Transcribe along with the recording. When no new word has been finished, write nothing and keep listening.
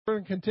We're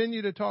going to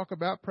continue to talk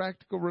about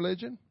practical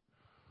religion.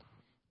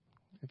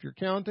 If you're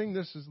counting,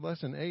 this is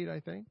lesson 8, I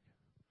think.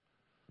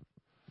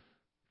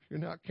 If you're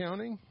not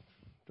counting,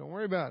 don't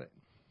worry about it.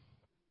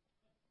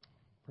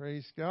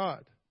 Praise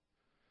God.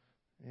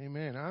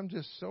 Amen. I'm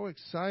just so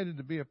excited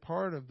to be a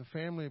part of the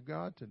family of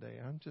God today.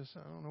 I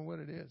don't know what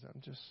it is.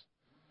 I'm just,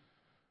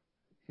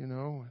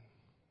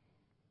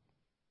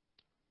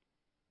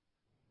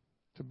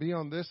 to be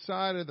on this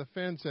side of the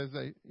fence as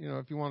they,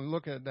 if you want to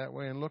look at it that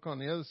way, and look on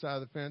the other side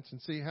of the fence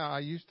and see how I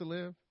used to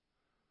live.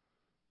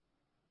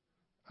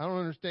 I don't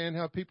understand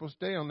how people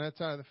stay on that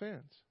side of the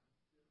fence.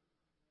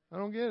 I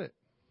don't get it.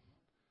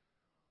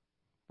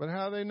 But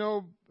how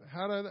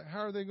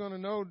are they going to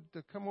know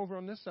to come over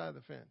on this side of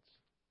the fence?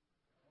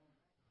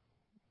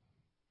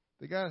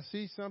 They got to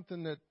see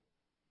something that,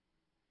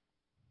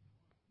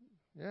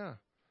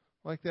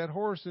 like that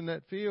horse in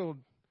that field.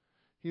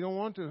 He don't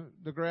want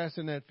the grass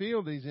in that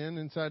field he's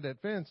inside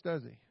that fence,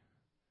 does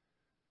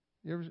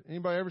he?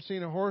 Anybody ever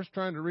seen a horse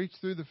trying to reach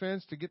through the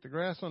fence to get the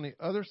grass on the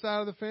other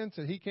side of the fence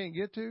that he can't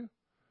get to?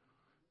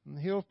 And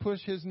he'll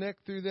push his neck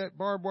through that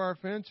barbed wire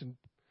fence, and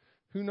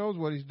who knows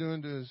what he's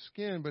doing to his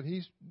skin, but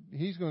he's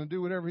going to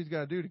do whatever he's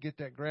got to do to get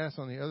that grass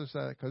on the other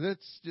side, because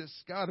it's just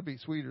got to be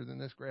sweeter than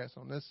this grass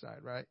on this side,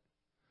 right?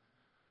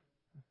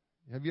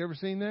 Have you ever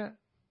seen that?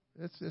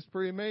 It's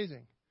pretty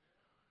amazing.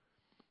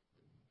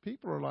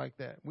 People are like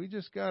that. We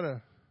just got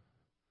to,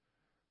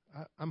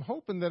 I'm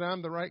hoping that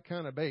I'm the right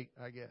kind of bait,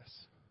 I guess.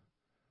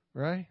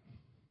 Right?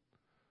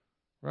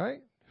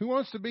 Right? Who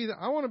wants to be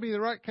I want to be the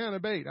right kind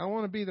of bait. I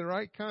want to be the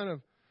right kind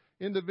of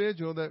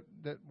individual that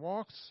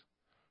walks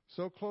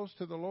so close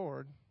to the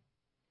Lord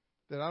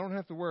that I don't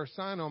have to wear a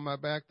sign on my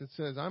back that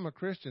says, I'm a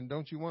Christian.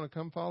 Don't you want to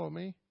come follow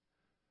me?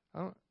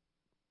 I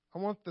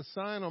want the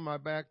sign on my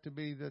back to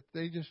be that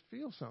they just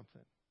feel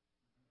something.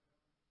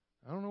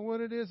 I don't know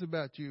what it is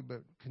about you,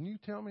 but can you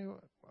tell me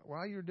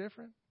why you're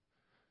different?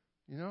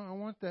 I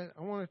want that.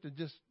 I want it to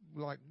just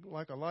like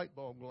a light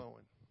bulb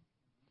glowing.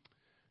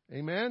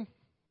 Amen.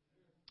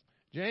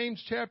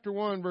 James chapter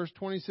 1, verse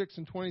 26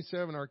 and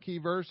 27, our key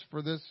verse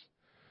for this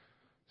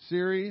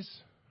series,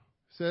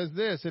 says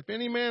this: If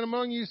any man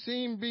among you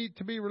seem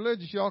to be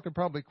religious, y'all could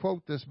probably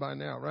quote this by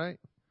now, right?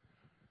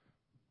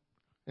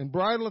 And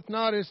bridleth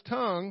not his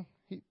tongue,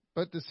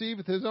 but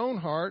deceiveth his own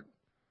heart,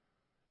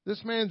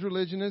 this man's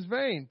religion is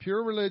vain.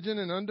 Pure religion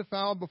and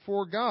undefiled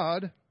before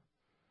God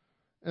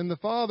and the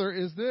Father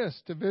is this: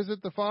 to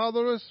visit the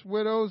fatherless,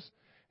 widows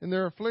in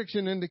their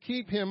affliction, and to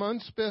keep him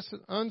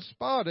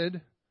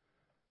unspotted,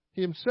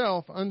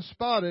 himself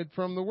unspotted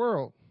from the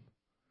world.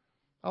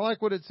 I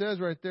like what it says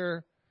right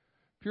there.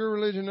 Pure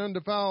religion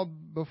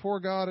undefiled before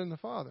God and the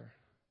Father.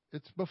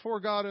 It's before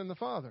God and the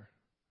Father.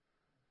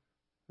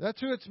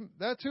 That's who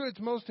it's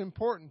most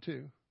important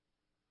to.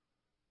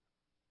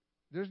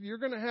 You're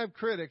going to have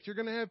critics. You're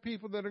going to have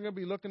people that are going to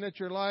be looking at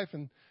your life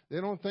and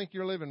they don't think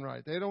you're living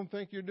right. They don't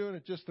think you're doing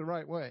it just the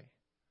right way.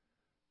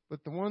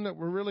 But the one that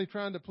we're really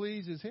trying to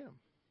please is Him.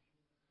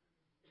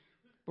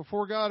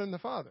 Before God and the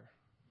Father.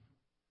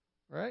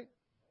 Right?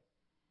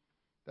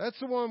 That's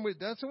the one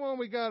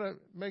we got to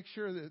make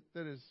sure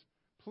that is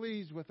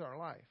pleased with our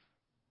life.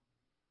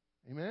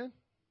 Amen?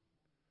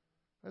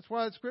 That's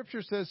why the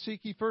Scripture says, seek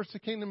ye first the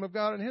kingdom of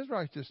God and His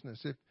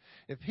righteousness.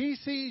 If He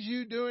sees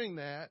you doing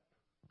that,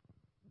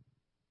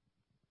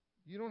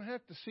 you don't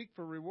have to seek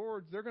for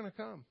rewards. They're going to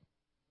come.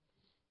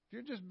 If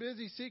you're just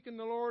busy seeking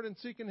the Lord and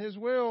seeking His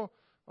will,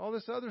 all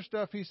this other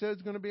stuff He says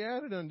is going to be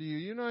added unto you.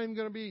 You're not even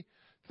going to be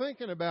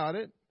thinking about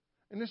it,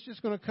 and it's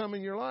just going to come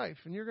in your life.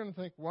 And you're going to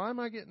think, why am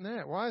I getting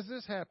that? Why is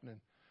this happening?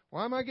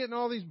 Why am I getting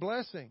all these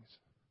blessings?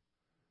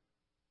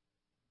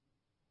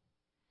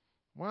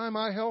 Why am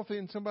I healthy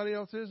and somebody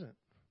else isn't?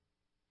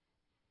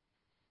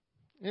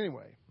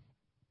 Anyway,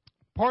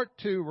 part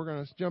 2, we're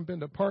going to jump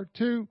into part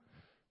 2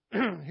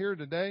 here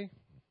today.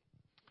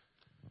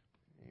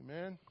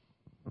 Amen.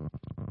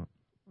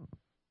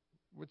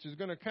 Which is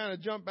going to kind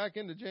of jump back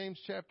into James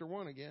chapter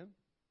 1 again.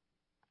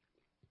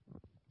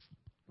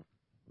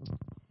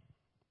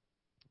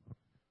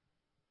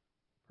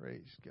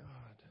 Praise God.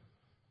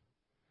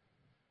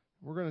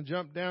 We're going to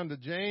jump down to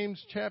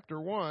James chapter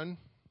 1,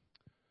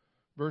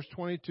 verse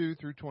 22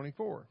 through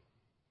 24.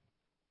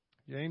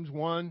 James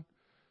 1,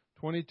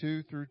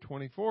 22 through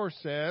 24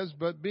 says,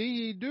 But be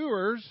ye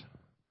doers,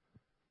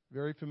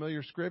 very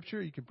familiar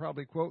scripture, you can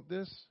probably quote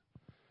this,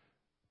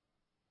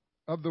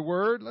 of the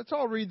word. Let's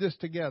all read this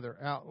together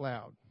out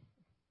loud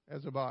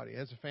as a body,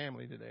 as a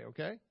family today,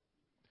 okay?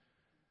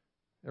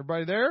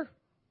 Everybody there?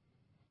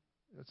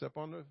 It's up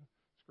on the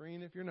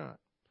screen if you're not.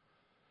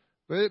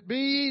 But be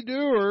ye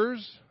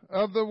doers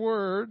of the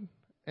word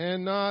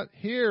and not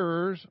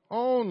hearers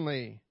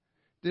only,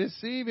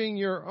 deceiving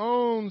your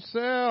own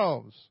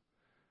selves.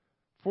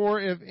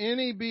 For if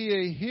any be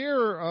a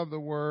hearer of the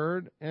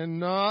word and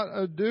not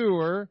a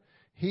doer,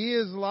 he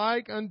is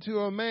like unto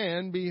a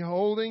man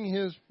beholding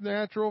his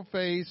natural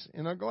face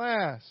in a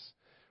glass.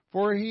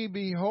 For he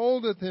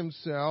beholdeth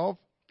himself,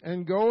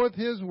 and goeth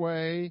his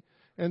way,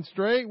 and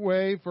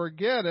straightway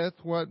forgetteth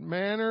what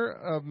manner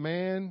of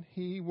man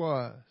he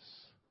was.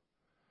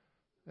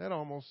 That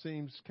almost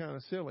seems kind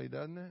of silly,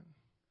 doesn't it?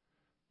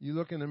 You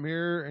look in the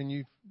mirror and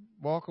you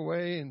walk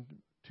away, and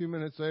 2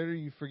 minutes later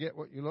you forget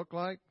what you look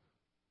like.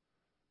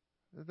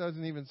 That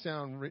doesn't even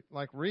sound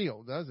like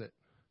real, does it?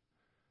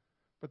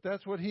 But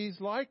that's what he's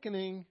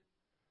likening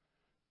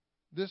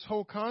this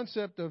whole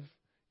concept of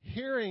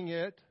hearing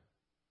it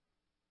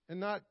and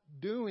not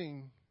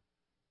doing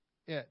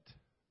it.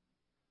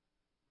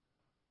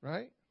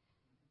 Right?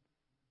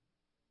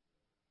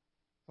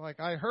 Like,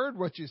 I heard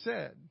what you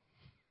said.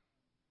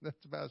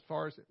 That's about as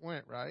far as it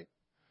went, right?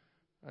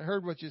 I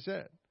heard what you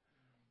said.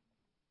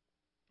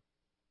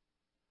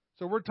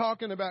 So we're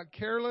talking about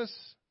careless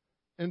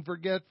and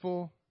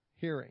forgetful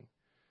hearing.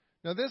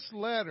 Now, this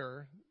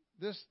letter,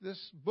 this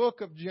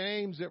book of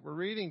James that we're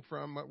reading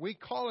from, we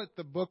call it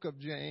the book of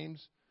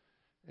James,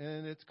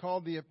 and it's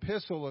called the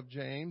Epistle of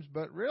James,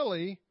 but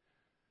really,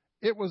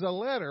 it was a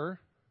letter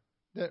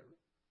that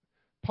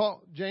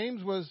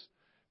James was,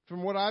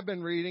 from what I've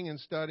been reading and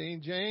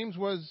studying, James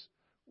was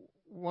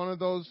one of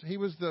those, he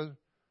was the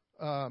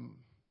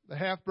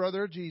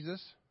half-brother of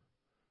Jesus.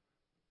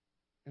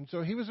 And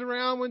so he was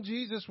around when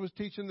Jesus was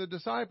teaching the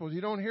disciples.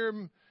 You don't hear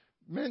him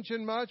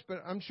mentioned much,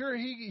 but I'm sure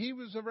he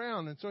was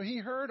around. And so he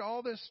heard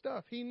all this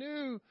stuff. He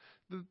knew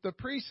the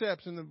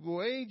precepts and the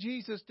way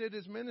Jesus did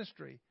his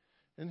ministry.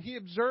 And he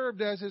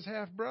observed as his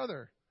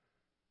half-brother.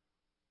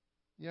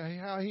 Yeah,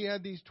 how he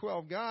had these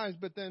 12 guys,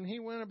 but then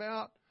he went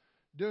about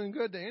doing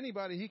good to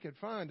anybody he could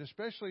find,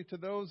 especially to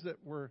those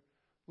that were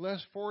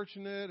less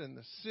fortunate, and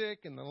the sick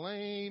and the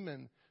lame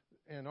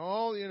and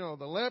all,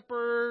 the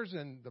lepers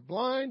and the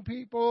blind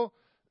people.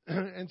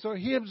 And so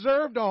he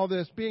observed all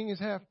this, being his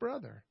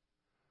half-brother.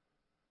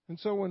 And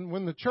so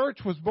when the church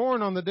was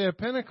born on the day of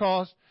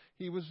Pentecost,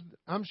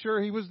 I'm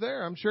sure he was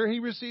there. I'm sure he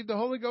received the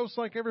Holy Ghost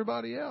like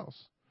everybody else.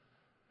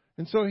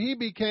 And so he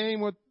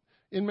became what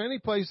in many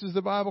places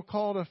the Bible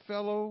called a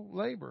fellow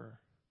laborer.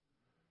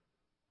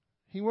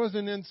 He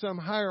wasn't in some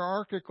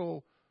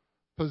hierarchical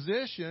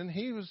position.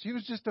 He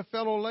was just a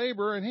fellow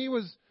laborer, and he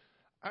was,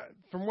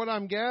 from what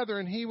I'm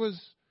gathering, he was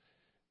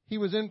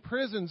in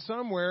prison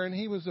somewhere, and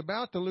he was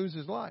about to lose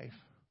his life.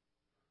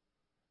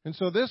 And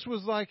so this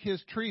was like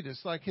his treatise,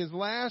 like his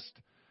last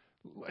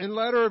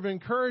letter of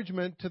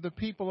encouragement to the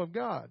people of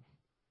God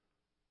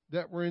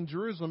that were in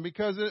Jerusalem.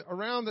 Because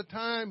around the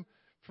time,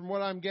 from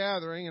what I'm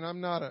gathering, and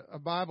I'm not a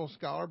Bible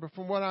scholar, but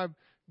from what I'm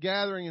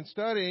gathering and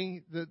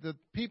studying, the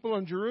people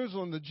in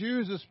Jerusalem, the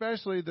Jews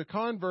especially, the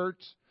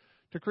converts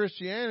to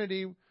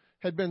Christianity,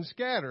 had been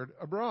scattered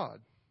abroad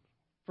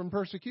from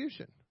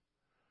persecution.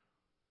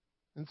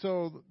 And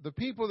so the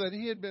people that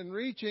he had been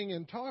reaching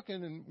and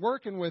talking and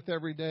working with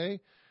every day,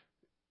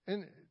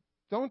 and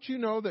don't you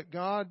know that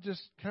God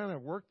just kind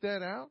of worked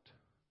that out?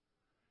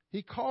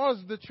 He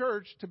caused the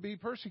church to be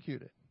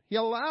persecuted. He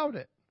allowed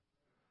it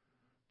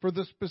for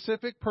the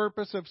specific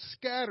purpose of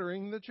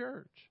scattering the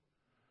church,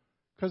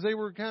 because they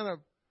were kind of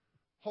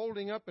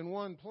holding up in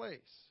one place.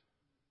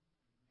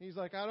 He's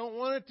like, I don't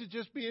want it to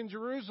just be in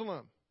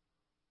Jerusalem.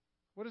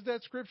 What does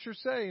that scripture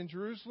say? In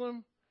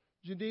Jerusalem,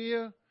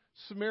 Judea,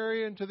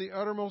 Samaria, and to the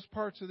uttermost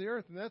parts of the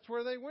earth. And that's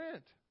where they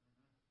went.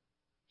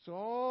 So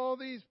all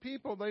these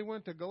people, they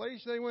went to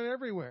Galatia, they went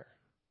everywhere,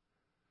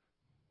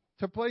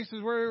 to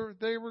places where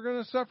they were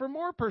going to suffer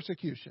more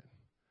persecution.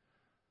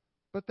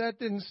 But that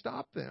didn't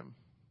stop them,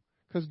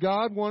 because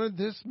God wanted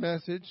this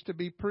message to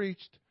be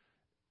preached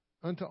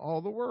unto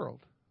all the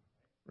world,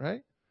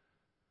 right?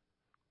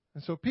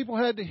 And so people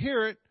had to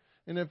hear it,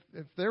 and if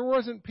there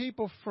wasn't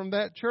people from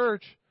that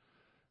church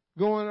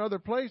going other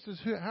places,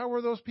 how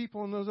were those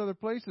people in those other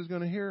places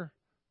going to hear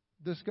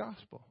this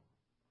gospel,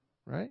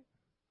 right?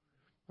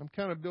 I'm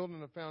kind of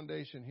building a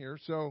foundation here.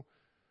 So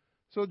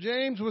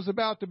James was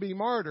about to be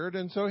martyred,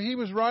 and so he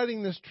was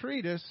writing this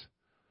treatise,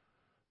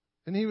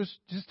 and he was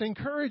just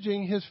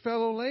encouraging his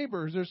fellow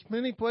laborers. There's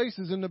many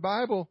places in the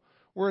Bible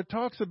where it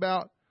talks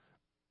about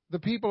the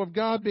people of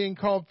God being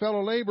called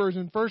fellow laborers.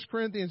 In 1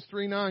 Corinthians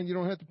 3:9, you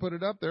don't have to put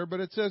it up there,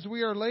 but it says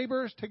we are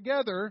laborers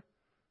together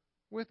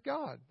with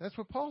God. That's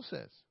what Paul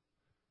says.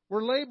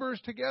 We're laborers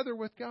together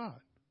with God.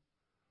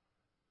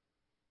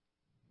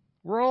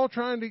 We're all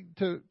trying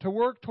to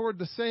work toward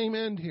the same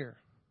end here,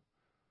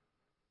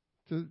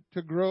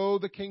 to grow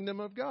the kingdom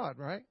of God,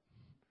 right?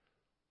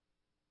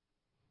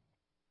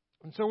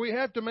 And so we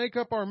have to make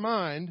up our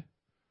mind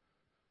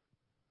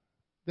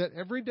that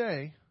every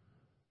day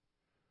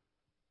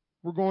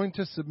we're going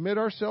to submit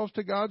ourselves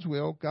to God's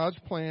will, God's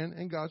plan,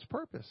 and God's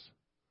purpose.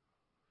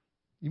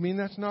 You mean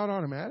that's not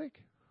automatic?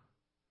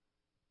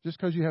 Just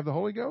because you have the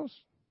Holy Ghost?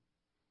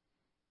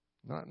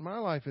 Not in my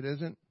life it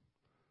isn't.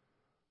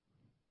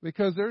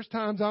 Because there's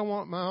times I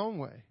want my own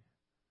way,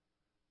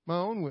 my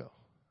own will.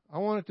 I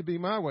want it to be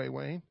my way,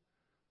 Wayne.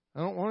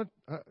 I don't want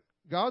it.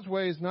 God's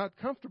way is not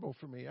comfortable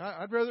for me.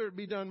 I'd rather it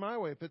be done my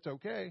way if it's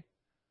okay.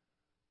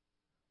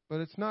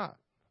 But it's not.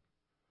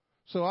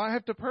 So I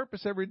have to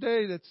purpose every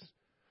day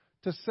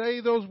to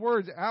say those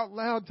words out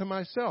loud to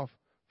myself.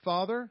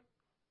 Father,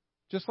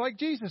 just like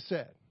Jesus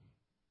said,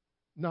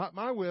 not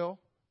my will,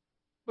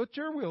 but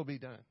your will be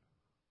done.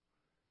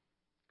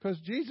 Because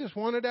Jesus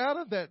wanted out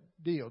of that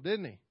deal,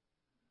 didn't he?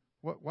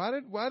 Why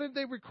did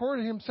they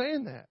record him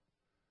saying that?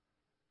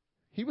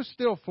 He was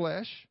still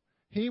flesh.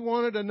 He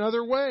wanted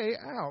another way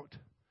out.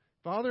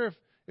 Father,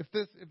 if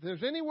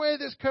there's any way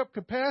this cup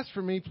could pass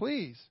for me,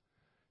 please.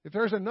 If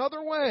there's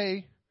another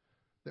way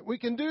that we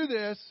can do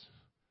this,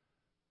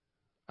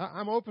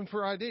 I'm open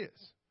for ideas.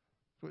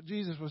 That's what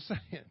Jesus was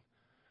saying.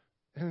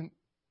 And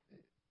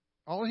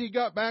all he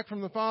got back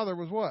from the Father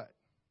was what?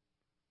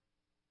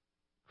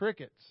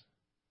 Crickets.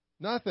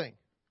 Nothing.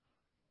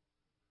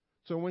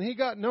 So when he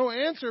got no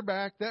answer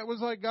back, that was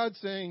like God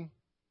saying,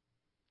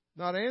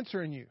 not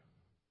answering you.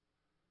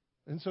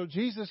 And so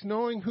Jesus,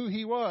 knowing who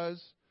he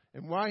was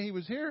and why he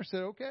was here,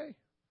 said, okay,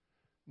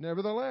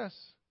 nevertheless,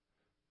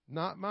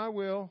 not my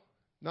will,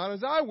 not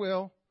as I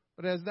will,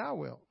 but as thou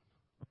wilt.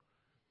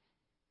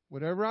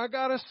 Whatever I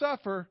got to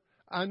suffer,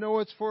 I know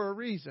it's for a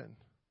reason,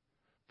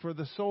 for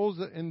the souls,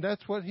 and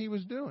that's what he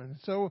was doing.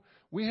 So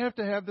we have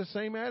to have the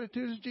same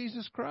attitude as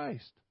Jesus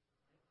Christ,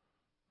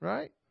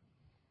 right?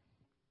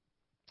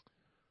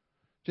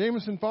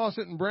 Jamieson,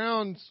 Fawcett, and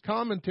Brown's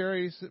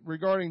commentaries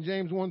regarding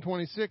James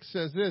 1:26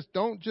 says this: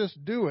 don't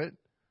just do it,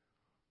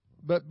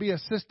 but be a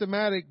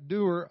systematic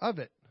doer of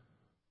it.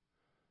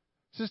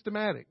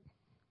 Systematic.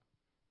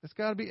 It's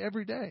got to be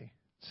every day.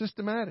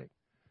 Systematic.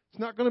 It's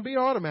not going to be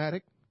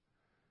automatic.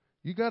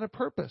 You got a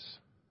purpose.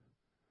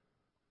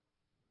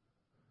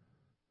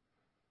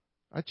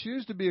 I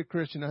choose to be a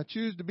Christian. I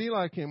choose to be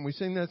like him. We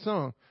sing that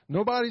song.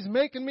 Nobody's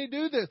making me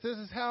do this. This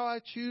is how I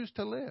choose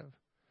to live.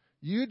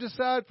 You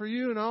decide for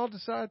you and I'll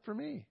decide for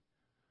me.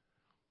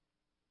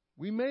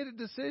 We made a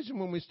decision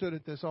when we stood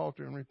at this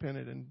altar and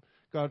repented and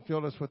God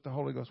filled us with the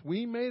Holy Ghost.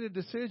 We made a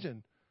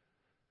decision.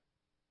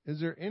 Is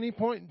there any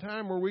point in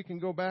time where we can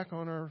go back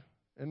on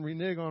and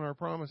renege on our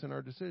promise and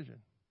our decision?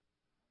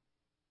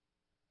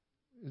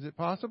 Is it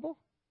possible?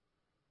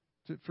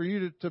 For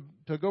you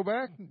to go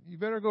back, you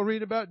better go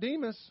read about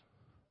Demas.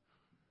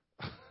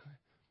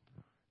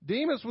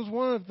 Demas was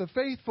one of the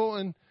faithful,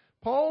 and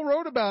Paul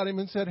wrote about him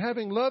and said,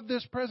 having loved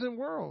this present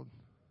world.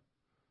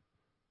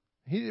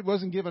 He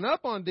wasn't giving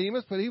up on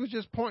Demas, but he was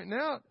just pointing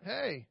out,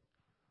 hey,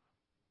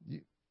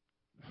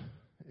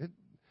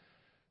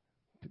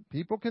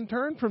 people can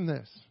turn from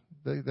this.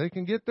 They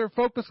can get their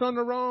focus on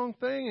the wrong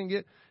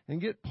thing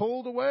and get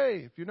pulled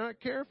away if you're not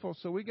careful.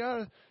 So we got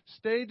to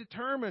stay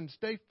determined,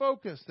 stay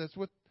focused. That's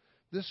what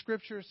this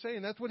scripture is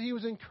saying. That's what he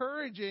was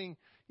encouraging.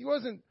 He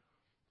wasn't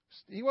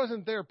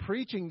there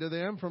preaching to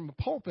them from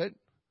a pulpit.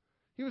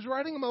 He was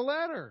writing them a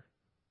letter.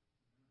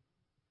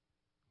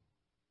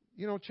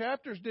 You know,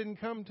 chapters didn't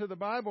come to the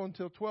Bible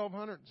until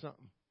 1200 and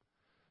something.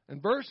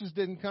 And verses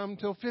didn't come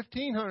until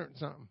 1500 and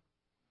something.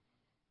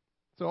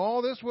 So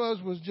all this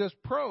was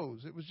just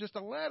prose. It was just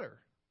a letter.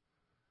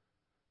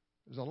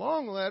 It was a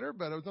long letter,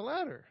 but it was a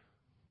letter.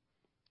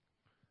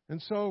 And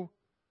so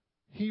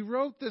he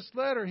wrote this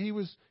letter. He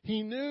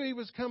knew he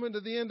was coming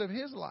to the end of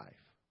his life.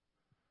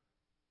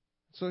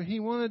 So he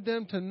wanted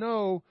them to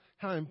know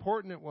how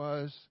important it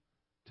was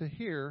to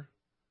hear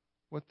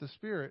what the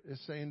Spirit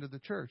is saying to the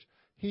church.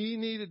 He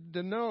needed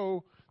to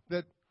know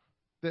that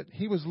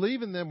he was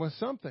leaving them with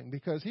something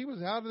because he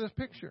was out of this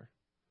picture.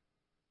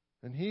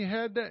 And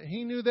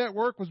he knew that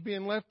work was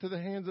being left to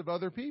the hands of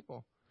other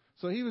people.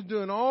 So he was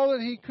doing all that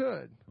he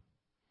could.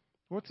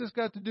 What's this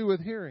got to do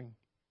with hearing?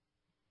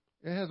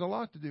 It has a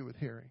lot to do with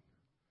hearing.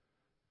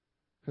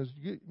 Because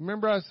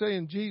remember I was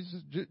saying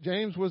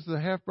James was the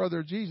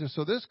half-brother of Jesus.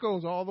 So this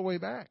goes all the way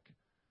back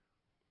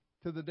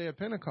to the day of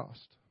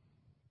Pentecost.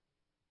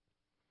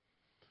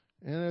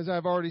 And as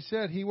I've already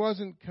said, he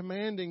wasn't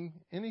commanding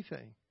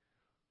anything.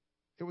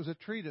 It was a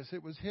treatise.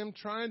 It was him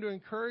trying to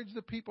encourage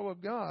the people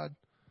of God.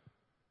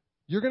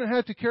 You're going to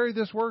have to carry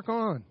this work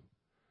on.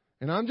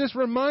 And I'm just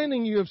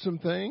reminding you of some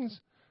things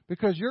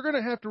because you're going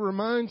to have to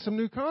remind some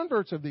new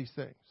converts of these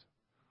things.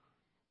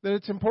 That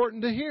it's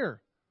important to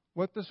hear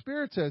what the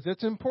Spirit says.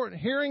 It's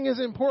important. Hearing is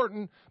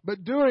important,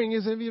 but doing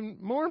is even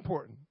more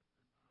important.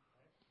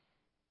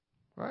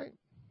 Right?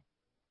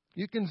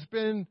 You can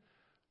spend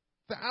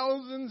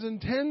thousands and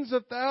tens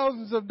of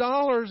thousands of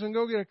dollars and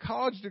go get a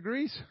college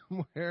degree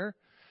somewhere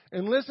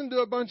and listen to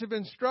a bunch of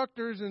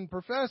instructors and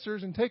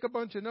professors and take a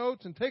bunch of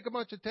notes and take a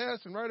bunch of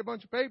tests and write a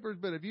bunch of papers.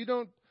 But if you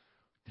don't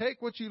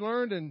take what you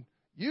learned and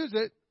use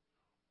it,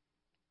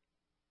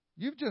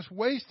 you've just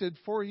wasted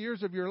 4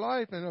 years of your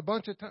life and a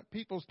bunch of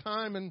people's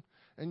time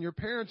and your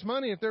parents'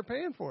 money if they're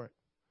paying for it.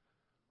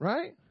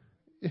 Right?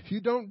 If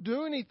you don't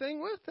do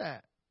anything with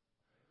that.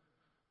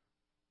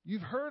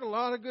 You've heard a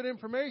lot of good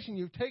information.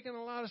 You've taken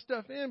a lot of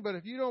stuff in, but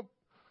if you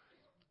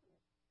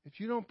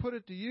don't put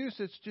it to use,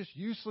 it's just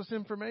useless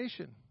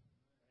information.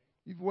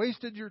 You've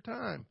wasted your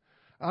time.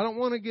 I don't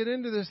want to get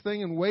into this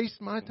thing and waste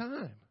my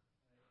time.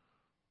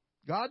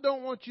 God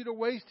don't want you to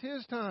waste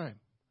His time.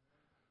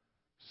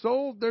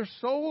 There's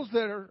souls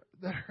that are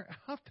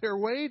out there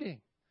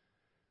waiting.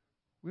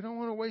 We don't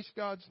want to waste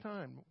God's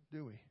time,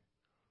 do we?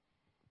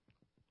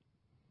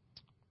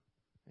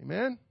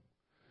 Amen?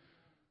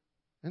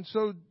 And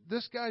so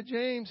this guy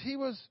James, he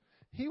was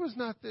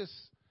not this,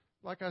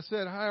 like I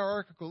said,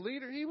 hierarchical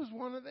leader. He was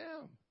one of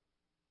them.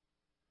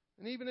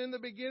 And even in the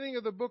beginning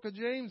of the book of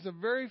James, the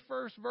very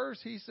first verse,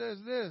 he says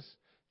this,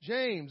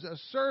 James, a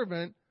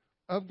servant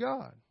of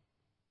God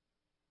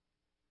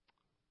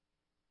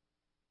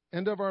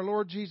and of our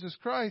Lord Jesus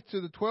Christ,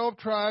 to the 12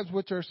 tribes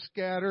which are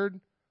scattered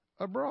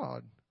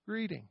abroad.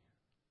 Greeting.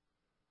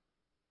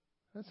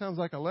 That sounds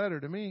like a letter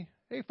to me.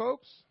 Hey,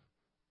 folks,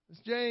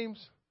 it's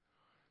James.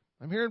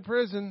 I'm here in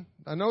prison.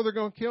 I know they're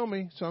going to kill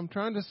me, so I'm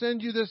trying to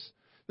send you this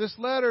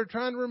letter,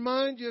 trying to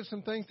remind you of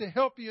some things to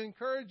help you,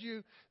 encourage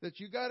you that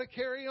you got to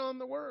carry on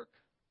the work.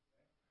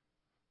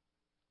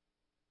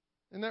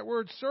 And that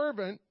word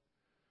servant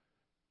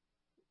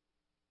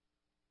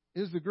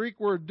is the Greek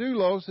word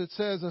doulos. It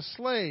says a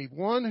slave,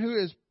 one who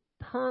is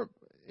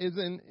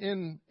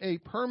in a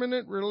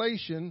permanent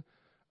relation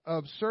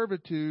of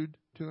servitude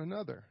to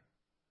another.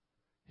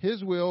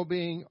 His will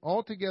being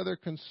altogether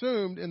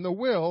consumed in the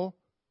will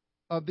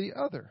of the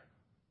other.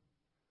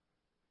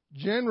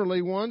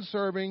 Generally, one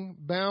serving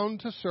bound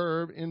to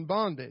serve in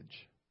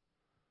bondage.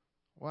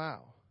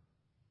 Wow.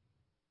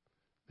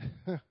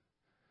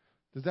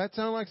 Does that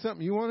sound like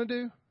something you want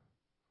to do?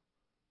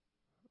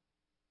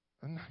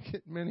 I'm not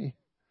getting many.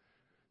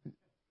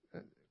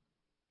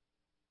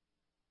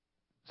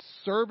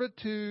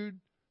 Servitude.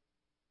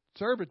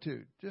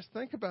 Just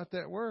think about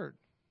that word.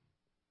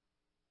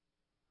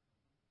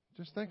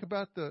 Just think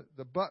about the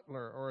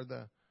butler or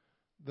the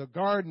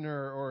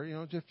gardener, or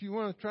if you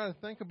want to try to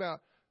think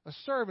about a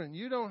servant,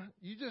 you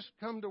just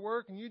come to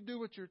work and you do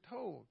what you're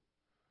told.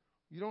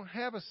 You don't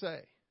have a say.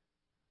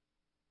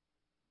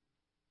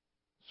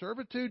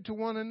 Servitude to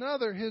one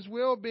another, his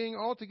will being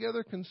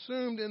altogether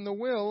consumed in the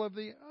will of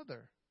the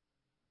other.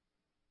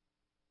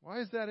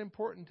 Why is that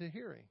important to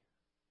hearing?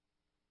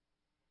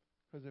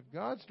 Because if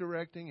God's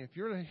directing, if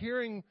you're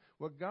hearing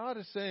what God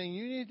is saying,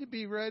 you need to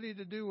be ready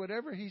to do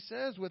whatever He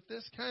says with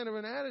this kind of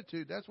an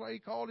attitude. That's why He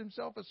called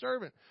Himself a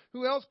servant.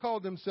 Who else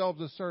called themselves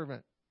a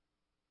servant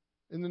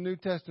in the New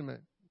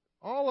Testament?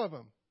 All of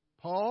them.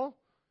 Paul,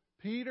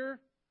 Peter.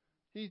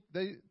 They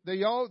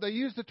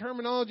use the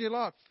terminology a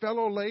lot.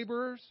 Fellow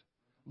laborers,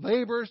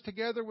 laborers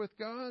together with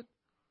God.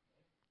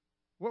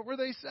 What were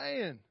they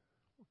saying?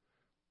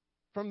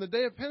 From the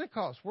day of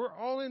Pentecost, we're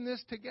all in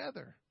this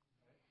together.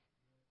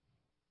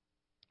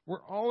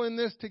 We're all in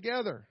this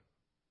together.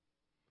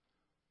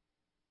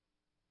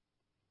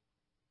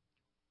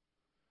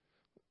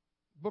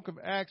 Book of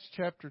Acts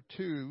chapter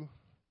 2,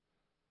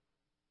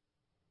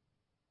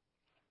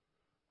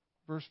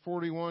 verse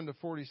 41 to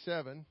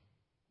 47,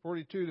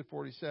 42 to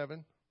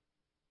 47.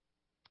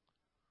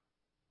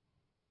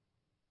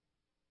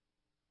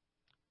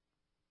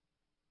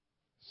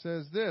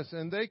 Says this,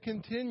 and they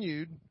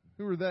continued.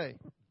 Who are they?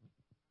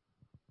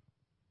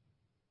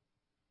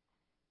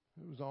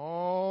 It was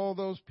all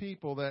those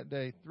people that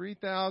day,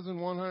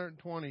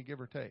 3,120,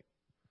 give or take.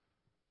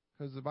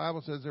 Because the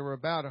Bible says there were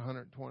about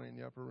 120 in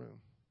the upper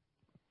room.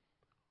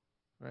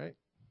 Right?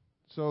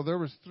 So there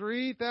was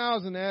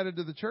 3,000 added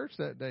to the church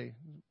that day.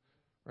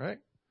 Right?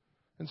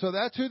 And so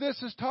that's who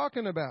this is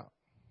talking about.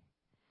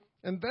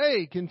 And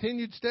they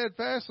continued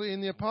steadfastly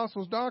in the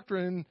apostles'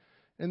 doctrine.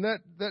 And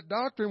that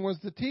doctrine was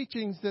the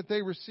teachings that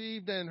they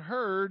received and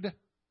heard.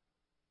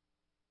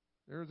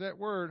 There's that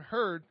word,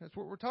 heard. That's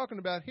what we're talking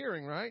about,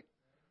 hearing, right?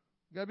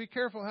 You got to be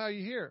careful how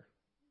you hear.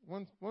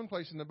 One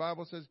place in the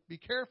Bible says, be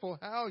careful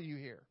how you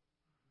hear.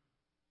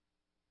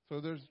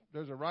 So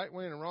there's a right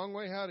way and a wrong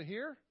way how to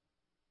hear.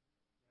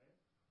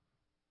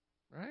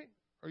 Right?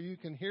 Or you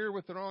can hear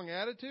with the wrong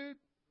attitude.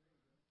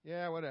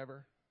 Yeah,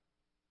 whatever.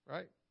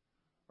 Right?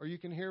 Or you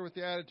can hear with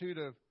the attitude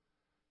of,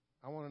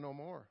 I want to know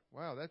more.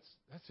 Wow,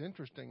 that's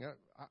interesting.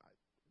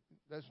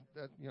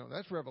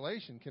 That's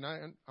revelation.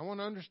 I want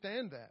to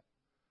understand that.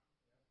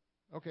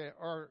 Okay,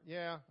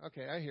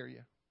 I hear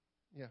you.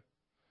 Yeah.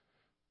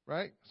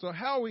 Right? So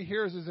how we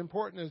hear is as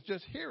important as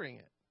just hearing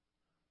it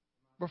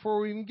before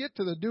we even get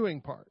to the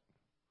doing part.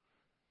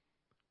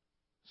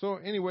 So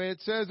anyway, it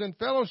says in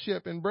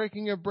fellowship, in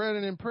breaking of bread,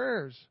 and in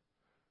prayers.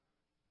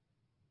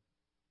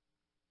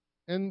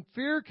 And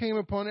fear came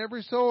upon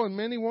every soul, and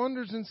many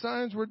wonders and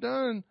signs were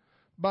done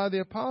by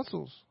the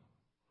apostles.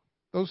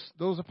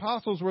 Those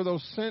apostles were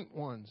those sent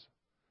ones.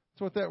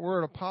 That's what that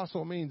word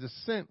apostle means, the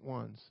sent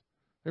ones.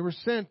 They were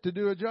sent to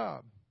do a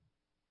job.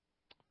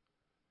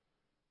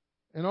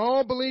 And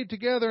all believed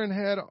together and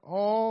had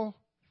all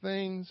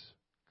things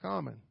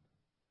common.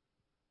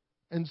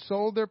 And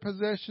sold their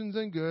possessions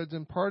and goods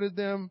and parted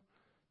them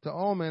to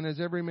all men as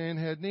every man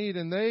had need.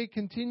 And they,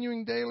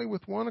 continuing daily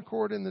with one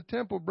accord in the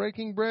temple,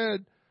 breaking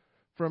bread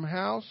from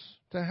house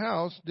to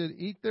house, did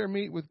eat their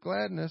meat with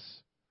gladness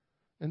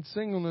and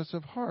singleness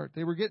of heart.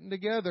 They were getting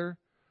together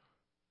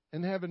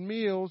and having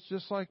meals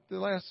just like the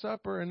Last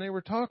Supper, and they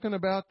were talking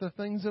about the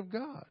things of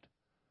God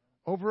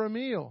over a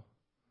meal.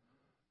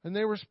 And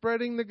they were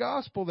spreading the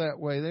gospel that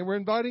way. They were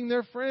inviting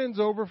their friends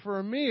over for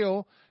a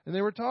meal, and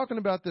they were talking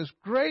about this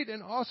great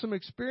and awesome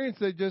experience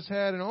they just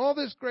had and all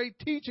this great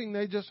teaching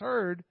they just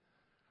heard.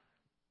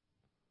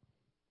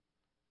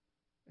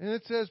 And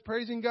it says,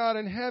 praising God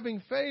and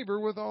having favor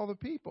with all the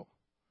people.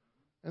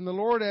 And the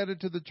Lord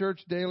added to the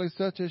church daily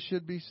such as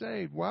should be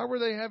saved. Why were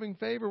they having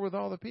favor with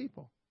all the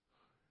people?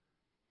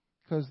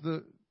 Because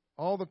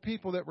all the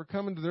people that were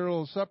coming to their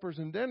little suppers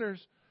and dinners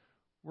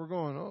were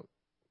going, oh,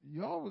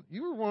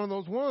 you were one of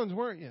those ones,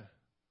 weren't you,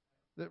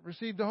 that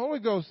received the Holy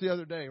Ghost the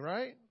other day,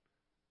 right?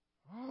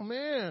 Oh,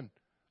 man,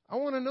 I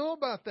want to know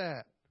about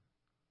that.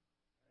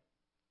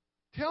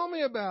 Tell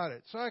me about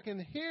it so I can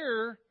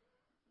hear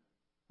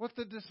what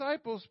the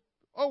disciples...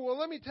 Oh, well,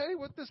 let me tell you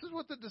this is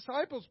what the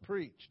disciples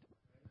preached.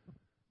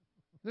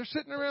 They're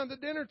sitting around the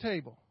dinner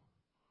table.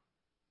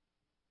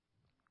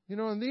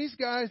 And these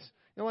guys,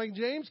 like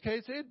James'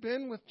 case, they had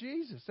been with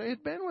Jesus. They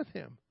had been with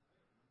him.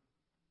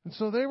 And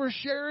so they were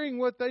sharing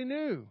what they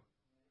knew.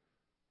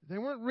 They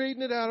weren't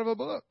reading it out of a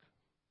book.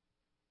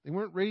 They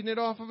weren't reading it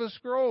off of a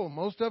scroll.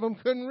 Most of them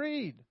couldn't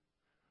read.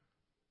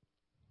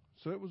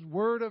 So it was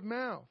word of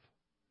mouth.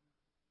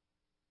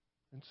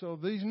 And so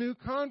these new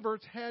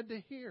converts had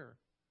to hear.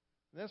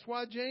 And that's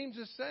why James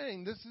is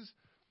saying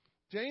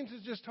James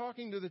is just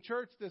talking to the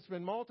church that's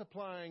been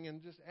multiplying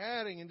and just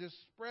adding and just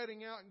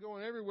spreading out and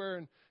going everywhere.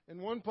 And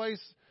in one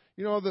place,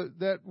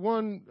 that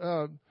one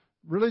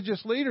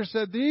religious leader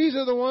said, these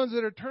are the ones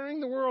that are turning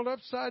the world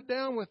upside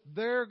down with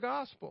their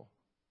gospel.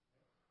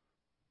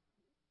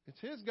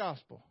 It's his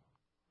gospel.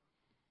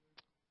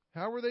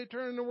 How were they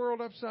turning the world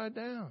upside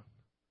down?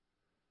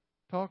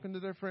 Talking to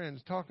their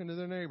friends, talking to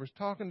their neighbors,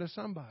 talking to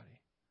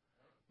somebody.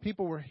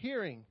 People were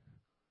hearing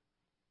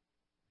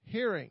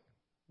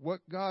what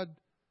God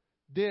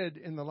did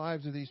in the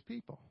lives of these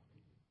people.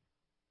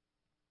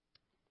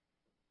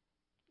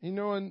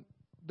 And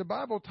the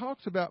Bible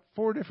talks about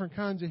 4 different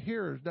kinds of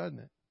hearers, doesn't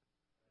it?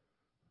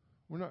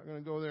 We're not going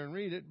to go there and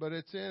read it, but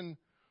it's in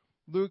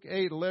Luke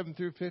 8:11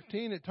 through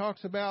 15. It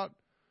talks about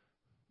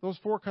those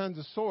 4 kinds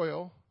of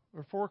soil,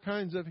 or 4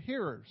 kinds of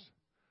hearers.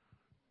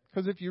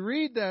 Because if you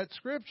read that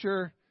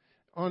scripture,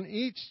 on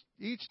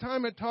each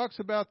time it talks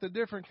about the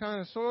different kind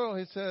of soil,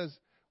 it says,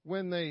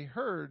 when they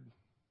heard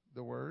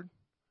the word.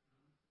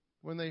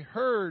 When they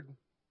heard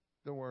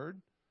the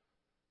word.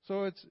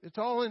 So it's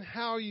all in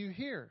how you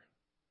hear.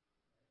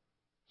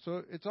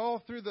 So it's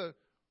all through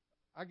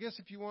I guess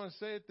if you want to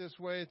say it this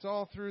way, it's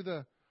all through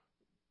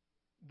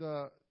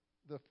the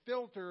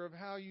filter of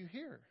how you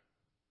hear.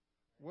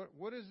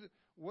 What is it?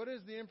 What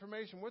is the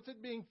information? What's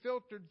it being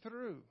filtered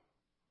through?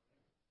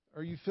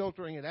 Are you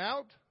filtering it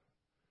out?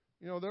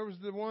 There was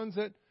the ones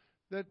that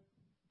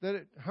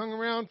it hung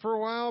around for a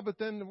while, but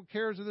then the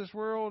cares of this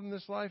world and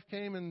this life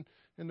came and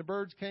the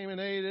birds came and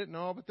ate it and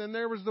all. But then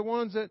there was the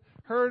ones that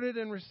heard it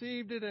and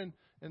received it and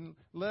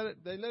let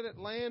it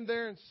land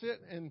there and sit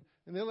and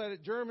they let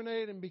it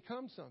germinate and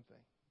become something.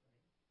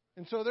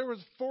 And so there was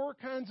 4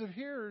 kinds of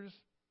hearers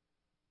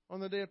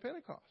on the day of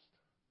Pentecost,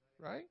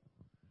 right?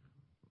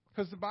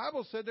 Because the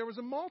Bible said there was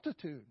a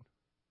multitude.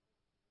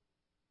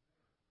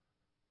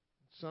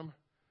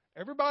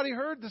 Everybody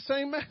heard the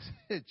same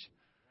message.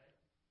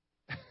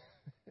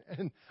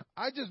 And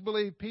I just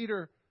believe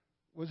Peter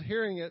was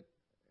hearing it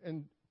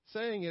and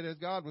saying it as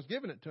God was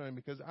giving it to him,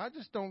 because I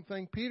just don't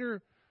think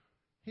Peter,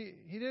 he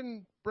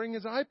didn't bring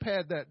his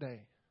iPad that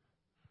day.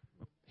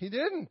 He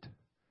didn't.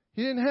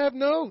 He didn't have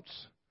notes.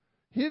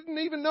 He didn't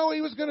even know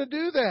he was going to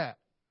do that.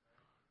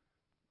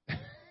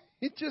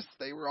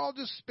 They were all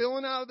just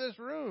spilling out of this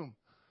room.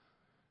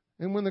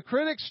 And when the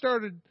critics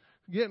started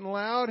getting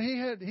loud,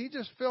 he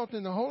just felt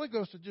in the Holy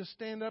Ghost to just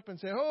stand up and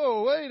say,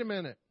 oh, wait a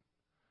minute.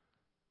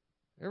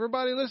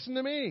 Everybody listen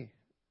to me.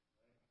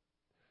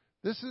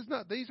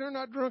 These are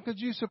not drunk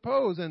as you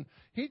suppose. And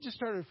he just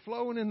started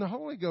flowing in the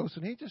Holy Ghost,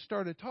 and he just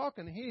started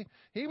talking.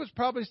 He was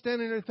probably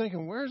standing there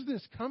thinking, where's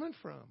this coming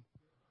from?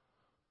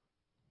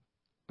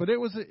 But it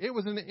was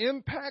an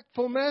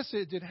impactful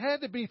message. It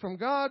had to be from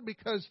God,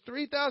 because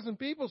 3,000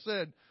 people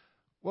said,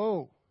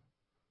 whoa,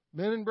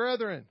 men and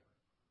brethren,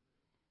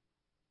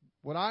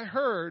 what I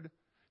heard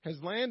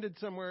has landed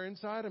somewhere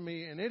inside of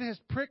me, and it has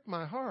pricked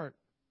my heart.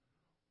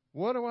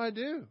 What do I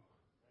do?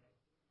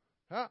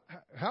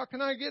 How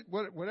can I get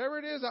whatever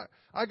it is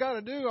I got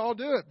to do? I'll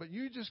do it. But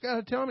you just got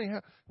to tell me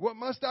what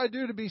must I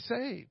do to be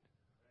saved?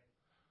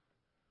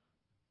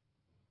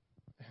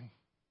 And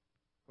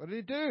what did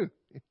he do?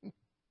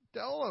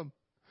 Tell them.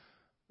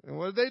 And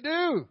what did they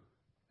do?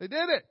 They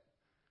did it.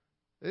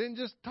 They didn't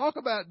just talk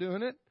about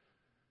doing it,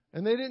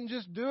 and they didn't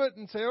just do it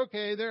and say,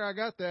 "Okay, there, I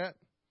got that.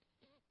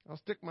 I'll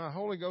stick my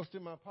Holy Ghost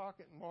in my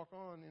pocket and walk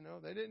on."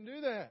 They didn't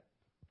do that.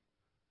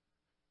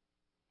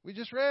 We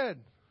just read.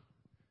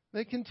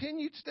 They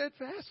continued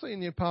steadfastly in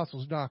the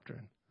apostles'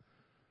 doctrine,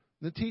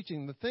 the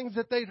teaching, the things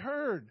that they'd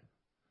heard.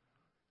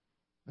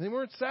 They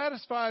weren't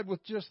satisfied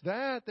with just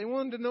that. They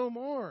wanted to know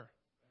more.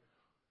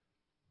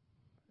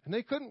 And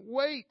they couldn't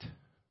wait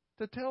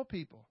to tell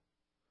people.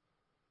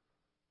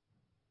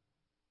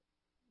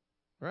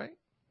 Right?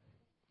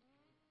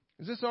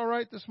 Is this all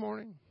right this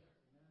morning?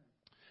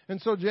 And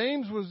so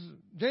James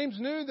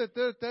knew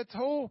that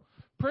whole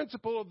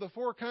principle of the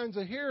 4 kinds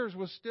of hearers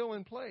was still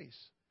in place.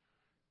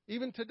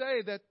 Even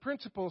today, that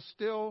principle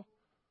still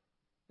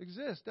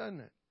exists, doesn't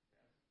it?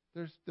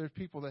 There's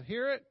people that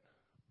hear it,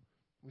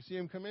 We see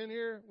them come in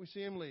here. We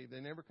see them leave. They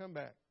never come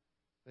back.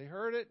 They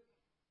heard it.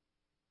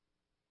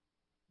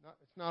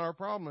 It's not our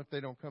problem if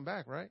they don't come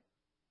back, right?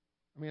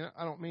 I mean,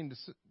 I don't mean to,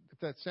 if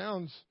that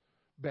sounds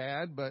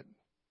bad, but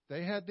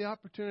they had the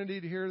opportunity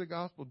to hear the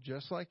gospel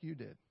just like you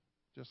did,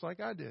 just like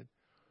I did.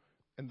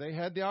 And they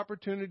had the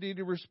opportunity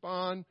to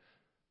respond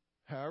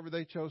however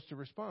they chose to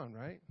respond,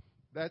 right?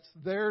 That's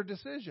their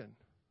decision.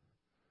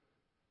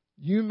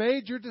 You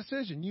made your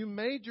decision. You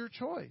made your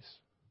choice.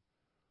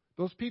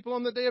 Those people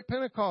on the day of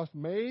Pentecost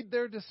made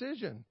their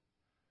decision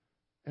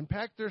and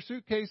packed their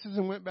suitcases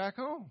and went back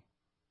home.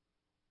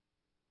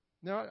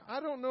 Now, I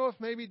don't know if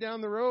maybe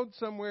down the road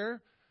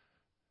somewhere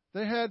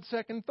they had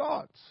second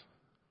thoughts.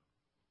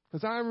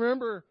 Because I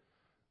remember,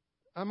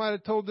 I might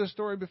have told this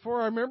story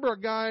before, I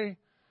remember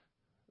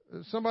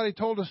somebody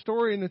told a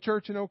story in the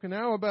church in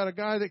Okinawa about a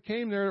guy that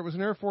came there. It was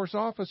an Air Force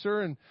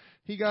officer, and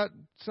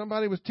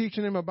somebody was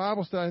teaching him a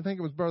Bible study. I think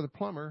it was Brother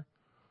Plummer.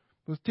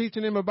 Was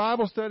teaching him a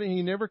Bible study.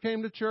 He never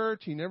came to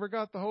church. He never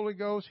got the Holy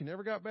Ghost. He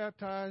never got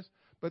baptized.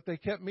 But they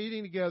kept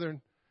meeting together,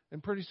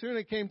 and pretty soon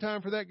it came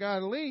time for that guy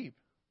to leave.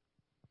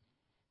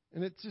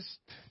 And it's just,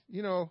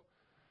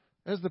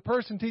 as the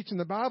person teaching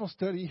the Bible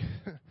study,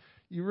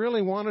 you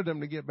really wanted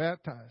them to get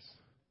baptized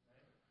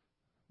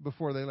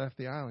before they left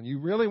the island. You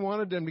really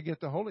wanted them to get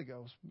the Holy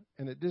Ghost,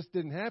 and it just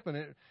didn't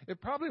happen.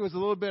 It probably was a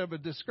little bit of a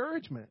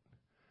discouragement.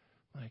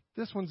 Like,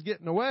 this one's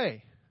getting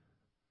away,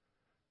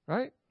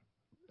 right?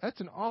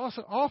 That's an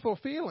awful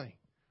feeling.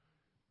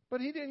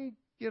 But he didn't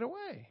get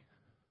away.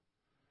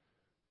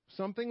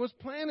 Something was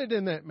planted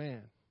in that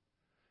man.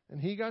 And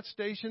he got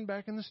stationed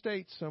back in the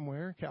States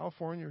somewhere,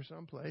 California or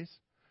someplace.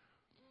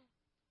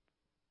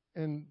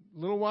 And a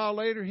little while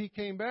later he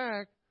came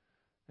back,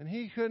 and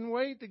he couldn't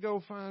wait to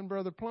go find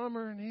Brother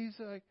Plummer. And he's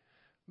like,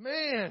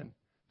 man,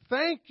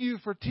 thank you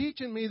for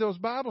teaching me those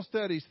Bible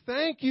studies.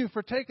 Thank you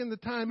for taking the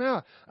time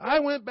out. I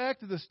went back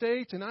to the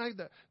States, and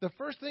the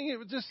first thing,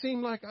 it just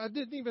seemed like I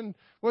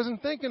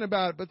wasn't thinking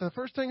about it. But the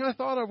first thing I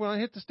thought of when I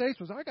hit the States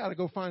was, I got to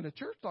go find a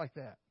church like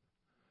that.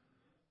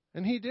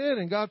 And he did,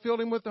 and God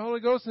filled him with the Holy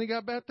Ghost, and he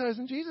got baptized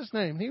in Jesus'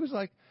 name. And he was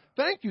like,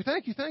 thank you,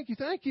 thank you, thank you,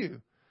 thank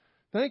you.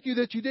 Thank you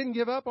that you didn't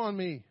give up on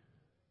me.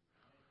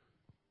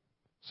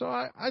 So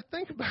I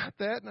think about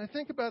that, and I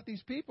think about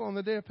these people on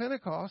the day of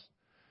Pentecost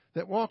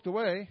that walked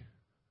away.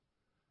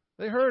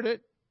 They heard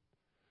it.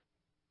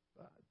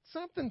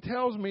 Something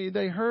tells me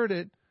they heard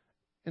it,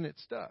 and it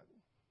stuck.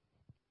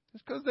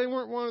 Just because they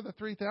weren't one of the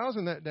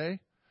 3,000 that day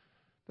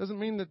doesn't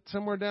mean that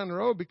somewhere down the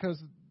road,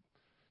 because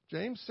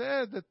James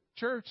said that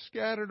church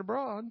scattered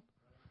abroad,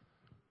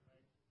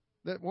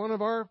 that one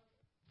of our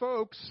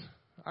folks,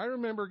 I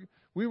remember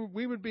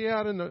we would be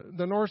out in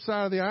the north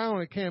side of the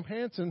island at Camp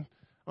Hansen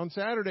on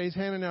Saturdays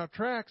handing out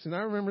tracts, and I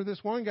remember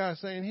this one guy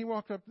saying he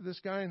walked up to this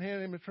guy and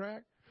handed him a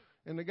tract,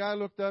 and the guy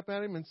looked up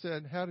at him and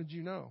said, how did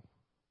you know?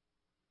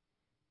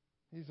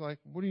 He's like,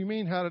 what do you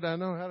mean, how did I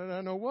know? How did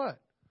I know what?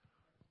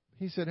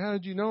 He said, how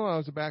did you know I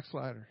was a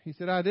backslider? He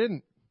said, I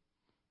didn't,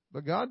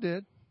 but God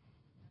did.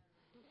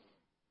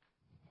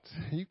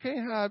 You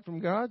can't hide from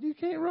God. You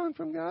can't run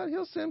from God.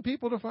 He'll send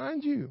people to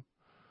find you.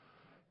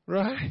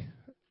 Right?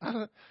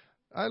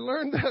 I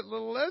learned that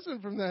little lesson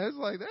from that. It's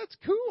like, that's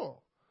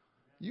cool.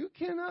 You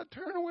cannot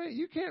turn away.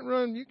 You can't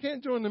run. You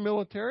can't join the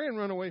military and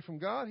run away from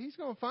God. He's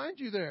going to find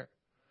you there.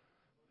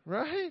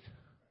 Right?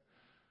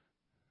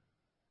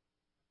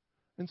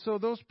 And so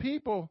those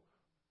people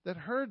that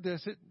heard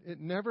this, it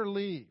never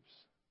leaves.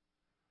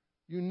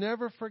 You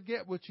never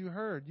forget what you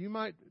heard. You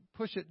might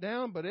push it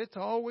down, but it's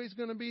always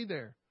going to be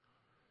there.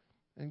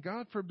 And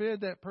God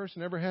forbid that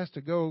person ever has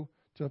to go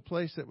to a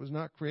place that was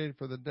not created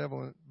for the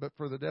devil, but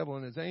for the devil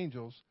and his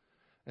angels,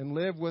 and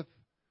live with,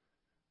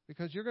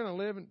 because you're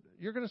going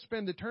to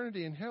spend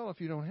eternity in hell if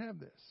you don't have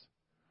this.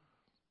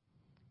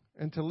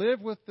 And to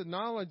live with the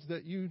knowledge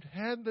that you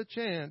had the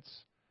chance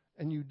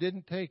and you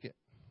didn't take it.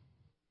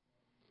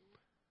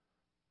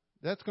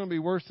 That's going to be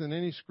worse than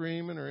any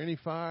screaming or any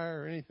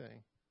fire or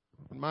anything,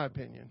 in my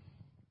opinion.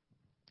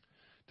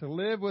 To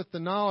live with the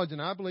knowledge,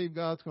 and I believe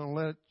God's going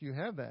to let you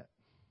have that.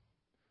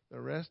 The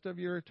rest of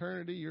your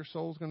eternity, your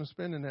soul's going to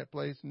spend in that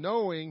place,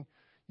 knowing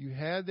you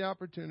had the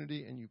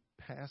opportunity and you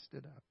passed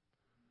it up.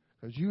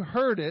 Because you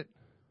heard it,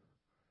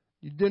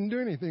 you didn't do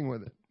anything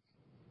with it.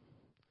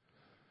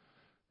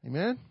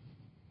 Amen?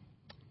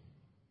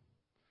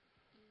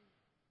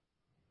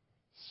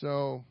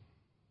 So,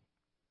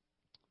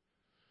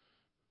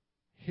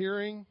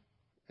 hearing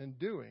and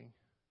doing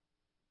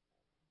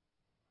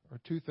are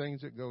two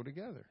things that go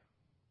together.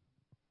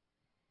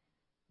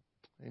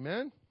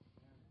 Amen?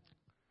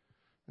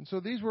 And so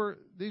these were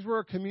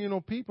a communal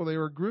people. They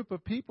were a group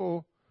of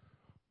people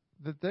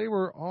that they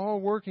were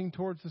all working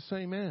towards the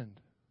same end.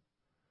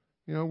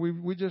 You know,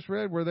 we just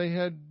read where they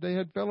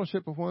had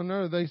fellowship with one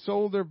another. They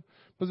sold their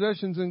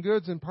possessions and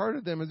goods and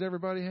parted them as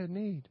everybody had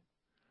need.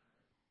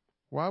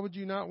 Why would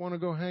you not want to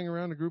go hang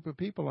around a group of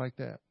people like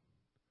that?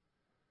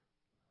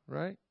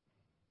 Right?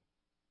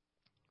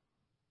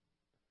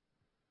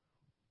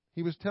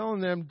 He was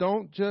telling them,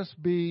 don't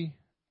just be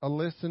a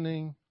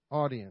listening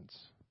audience.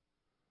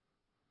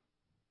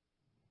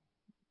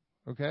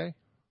 Okay?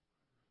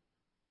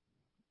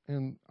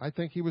 And I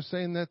think he was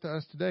saying that to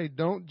us today.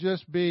 Don't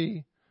just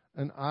be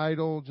an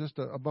idle, just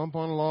a bump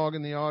on a log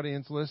in the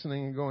audience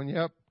listening and going,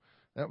 yep,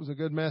 that was a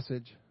good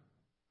message.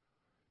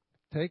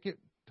 Take it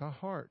to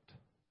heart.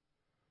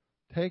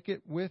 Take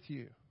it with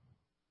you.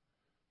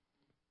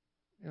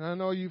 And I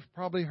know you've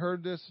probably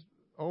heard this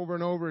over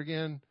and over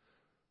again,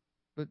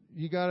 but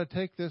you got to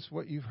take this,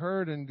 what you've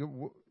heard, and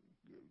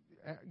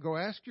go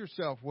ask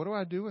yourself, what do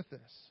I do with this?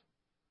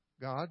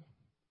 God,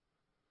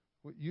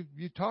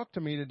 you talked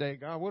to me today.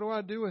 God, what do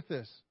I do with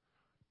this?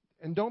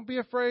 And don't be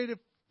afraid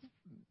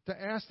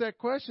to ask that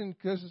question,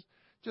 because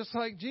just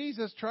like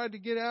Jesus tried to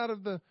get out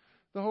of the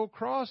whole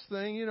cross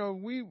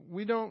thing,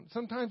 we don't,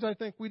 sometimes I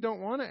think we don't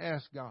want to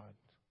ask God,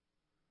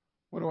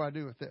 what do I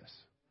do with this?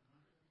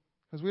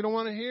 Because we don't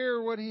want to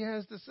hear what he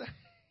has to say.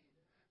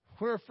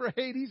 We're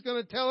afraid he's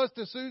going to tell us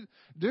to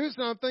do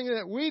something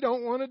that we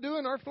don't want to do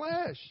in our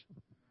flesh.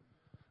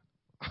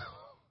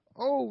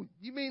 Oh,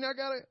 you mean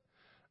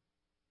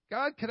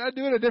God, can I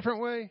do it a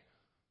different way?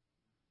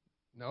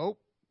 Nope.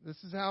 This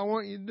is how I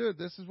want you to do it.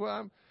 This is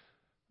what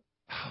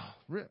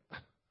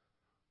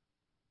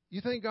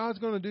You think God's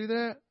going to do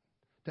that?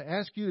 To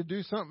ask you to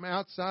do something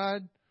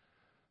outside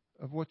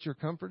of what your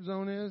comfort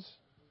zone is?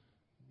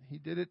 He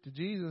did it to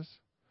Jesus.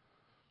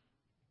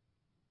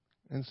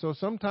 And so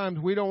sometimes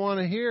we don't want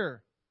to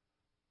hear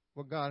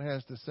what God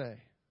has to say.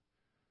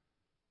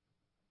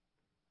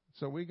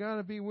 So we got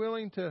to be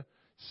willing to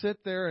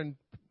sit there and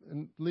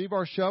leave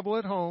our shovel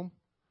at home.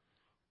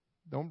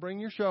 Don't bring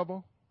your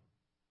shovel.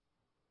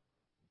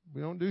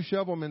 We don't do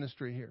shovel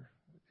ministry here.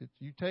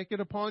 You take it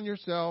upon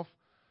yourself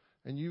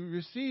and you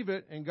receive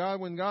it. And God,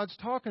 when God's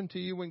talking to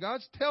you, when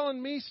God's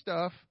telling me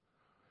stuff,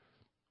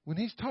 when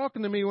He's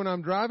talking to me when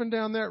I'm driving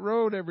down that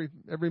road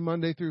every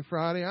Monday through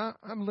Friday,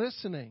 I'm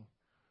listening.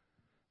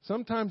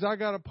 Sometimes I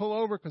got to pull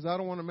over because I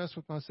don't want to mess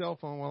with my cell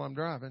phone while I'm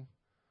driving.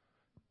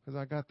 Because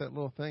I got that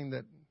little thing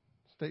that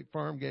State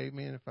Farm gave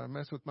me, and if I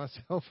mess with my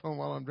cell phone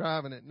while I'm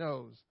driving, it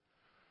knows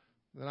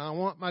that I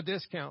want my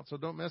discount, so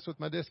don't mess with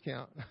my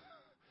discount.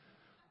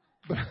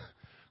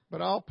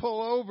 But I'll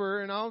pull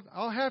over and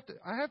I have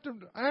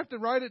to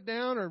write it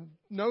down or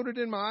note it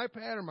in my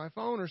iPad or my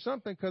phone or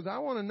something, because I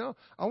want to know.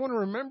 I want to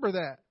remember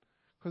that,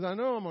 because I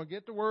know I'm going to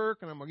get to work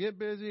and I'm going to get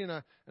busy, and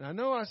I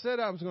know I said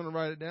I was going to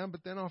write it down,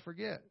 but then I'll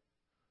forget.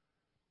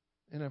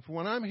 And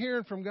when I'm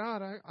hearing from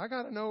God, I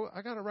got to know,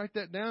 I got to write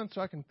that down so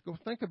I can go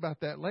think about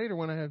that later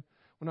when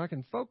I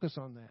can focus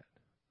on that.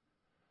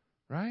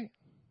 Right?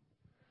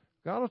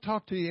 God will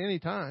talk to you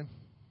anytime.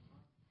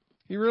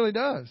 He really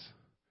does.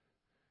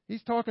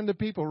 He's talking to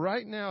people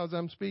right now as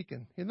I'm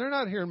speaking. And they're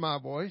not hearing my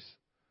voice.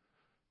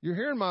 You're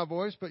hearing my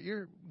voice, but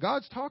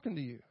God's talking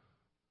to you.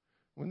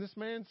 When this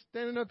man's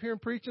standing up here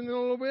and preaching in a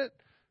little bit,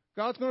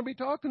 God's going to be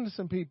talking to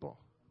some people.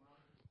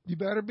 You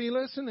better be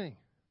listening.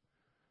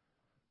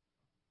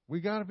 We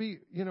got to be,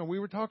 we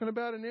were talking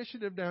about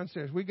initiative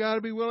downstairs. We got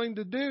to be willing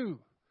to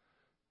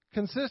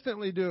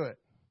consistently do it.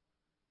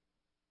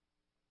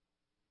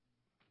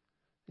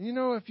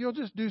 If you'll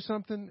just do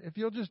something, if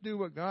you'll just do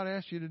what God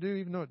asks you to do,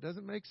 even though it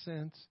doesn't make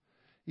sense,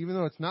 even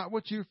though it's not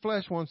what your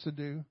flesh wants to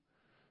do,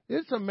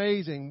 it's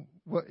amazing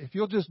if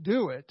you'll just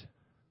do it,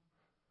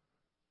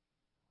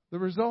 the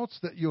results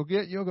that you'll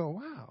get. You'll go,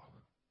 wow,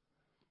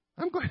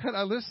 I'm glad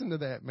I listened to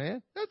that,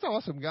 man. That's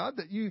awesome, God,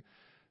 that you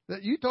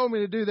told me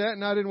to do that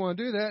and I didn't want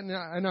to do that,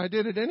 and I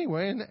did it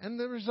anyway, and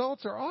the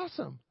results are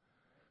awesome.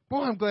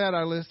 Boy, I'm glad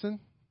I listened.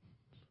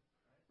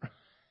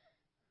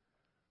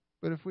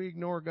 But if we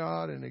ignore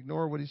God and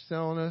ignore what He's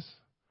telling us,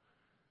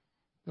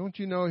 don't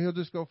you know He'll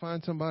just go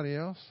find somebody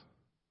else?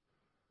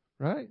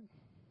 Right?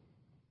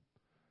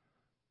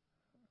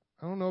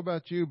 I don't know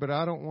about you, but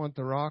I don't want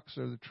the rocks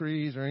or the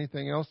trees or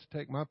anything else to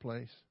take my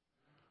place.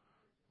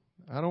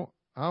 I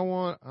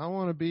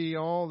want to be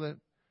all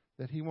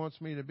that He wants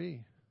me to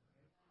be.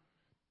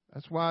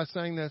 That's why I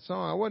sang that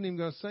song. I wasn't even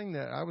going to sing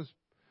that.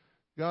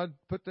 God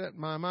put that in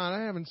my mind.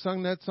 I haven't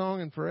sung that song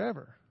in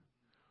forever.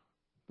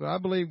 But I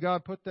believe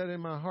God put that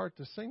in my heart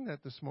to sing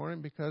that this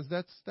morning, because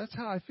that's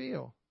how I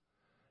feel.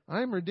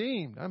 I'm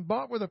redeemed. I'm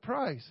bought with a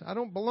price. I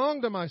don't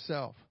belong to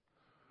myself.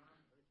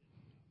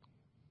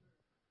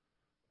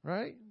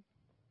 Right?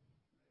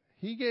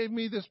 He gave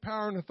me this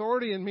power and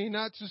authority in me,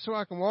 not just so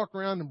I can walk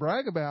around and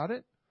brag about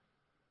it.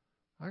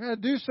 I got to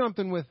do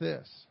something with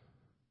this.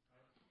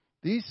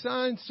 These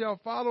signs shall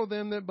follow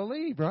them that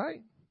believe, right?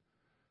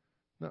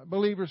 Not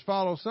believers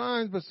follow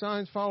signs, but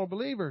signs follow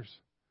believers.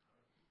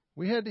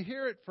 We had to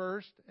hear it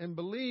first and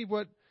believe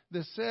what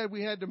this said.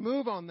 We had to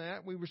move on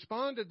that. We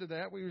responded to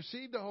that. We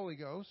received the Holy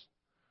Ghost.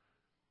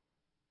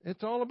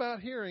 It's all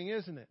about hearing,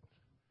 isn't it?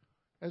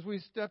 As we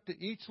step to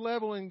each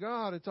level in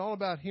God, it's all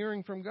about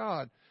hearing from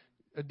God.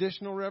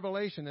 Additional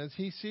revelation. As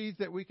He sees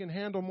that we can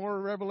handle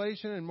more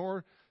revelation and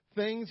more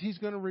things, He's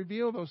going to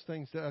reveal those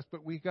things to us.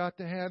 But we got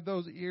to have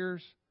those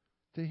ears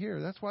to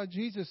hear. That's why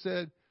Jesus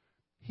said,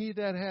 "He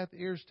that hath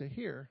ears to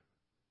hear,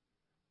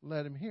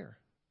 let him hear."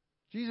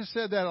 Jesus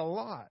said that a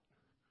lot.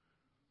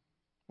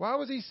 Why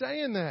was He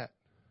saying that?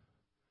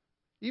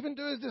 Even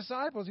to His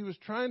disciples, He was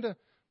trying to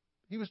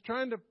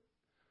trying to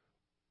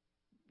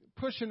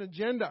push an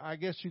agenda, I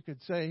guess you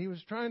could say. He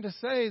was trying to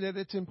say that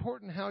it's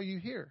important how you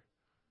hear.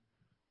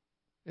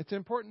 It's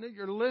important that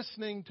you're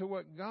listening to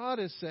what God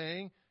is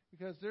saying,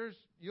 because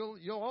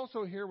you'll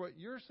also hear what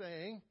you're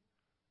saying,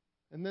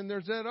 and then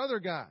there's that other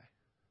guy.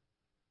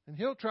 And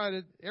he'll try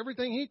to,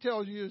 everything he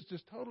tells you is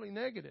just totally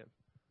negative.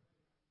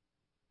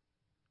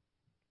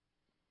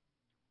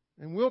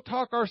 And we'll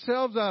talk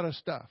ourselves out of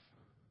stuff.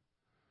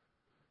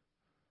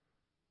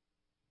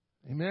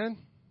 Amen?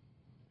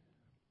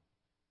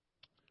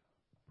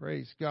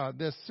 Praise God.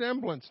 This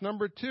semblance,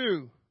 number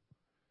 2.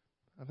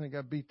 I think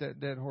I beat that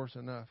dead horse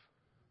enough.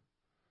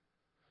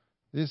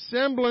 The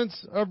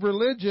semblance of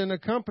religion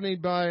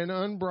accompanied by an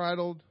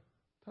unbridled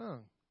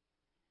tongue.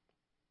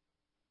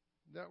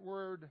 That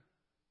word,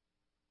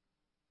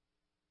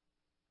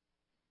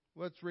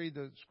 let's read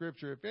the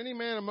scripture. If any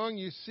man among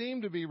you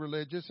seem to be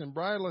religious and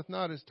bridleth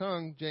not his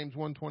tongue, James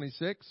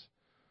 1:26,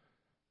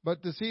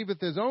 but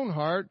deceiveth his own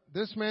heart,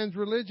 this man's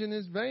religion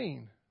is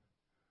vain.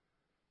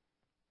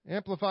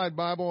 Amplified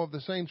Bible of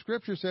the same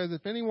scripture says,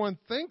 if anyone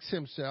thinks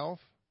himself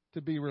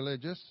to be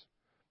religious,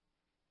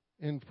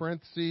 in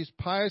parentheses,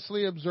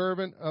 piously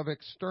observant of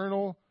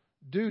external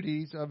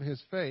duties of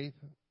his faith,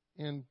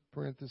 in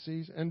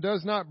parentheses, and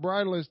does not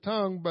bridle his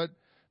tongue, but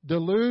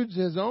deludes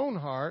his own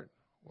heart.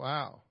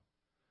 Wow.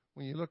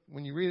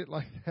 When you read it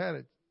like that,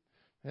 it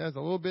has a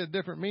little bit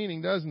different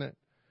meaning, doesn't it?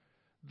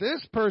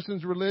 This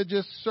person's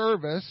religious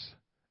service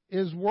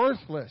is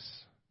worthless,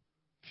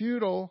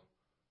 futile,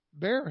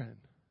 barren.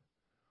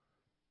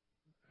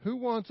 Who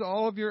wants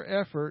all of your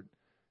effort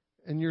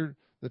and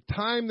the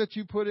time that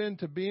you put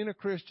into being a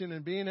Christian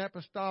and being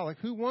apostolic?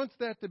 Who wants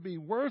that to be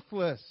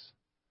worthless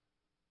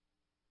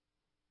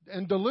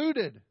and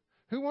deluded?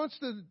 Who wants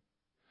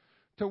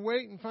to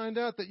wait and find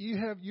out that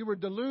you were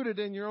deluded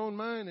in your own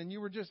mind and you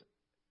were just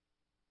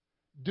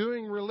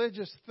doing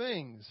religious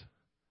things,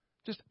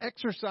 just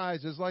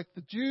exercises like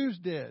the Jews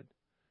did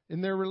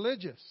in their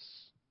religious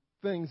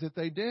things that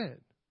they did?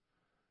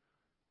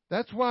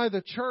 That's why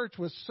the church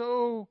was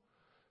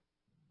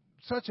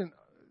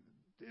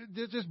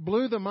it just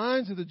blew the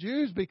minds of the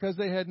Jews, because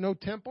they had no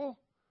temple.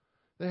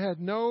 They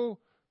had no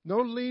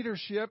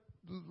leadership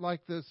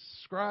like the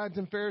scribes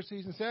and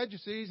Pharisees and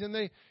Sadducees, and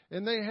they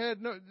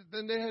had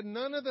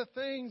none of the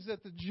things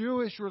that the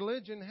Jewish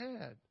religion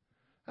had.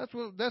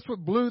 That's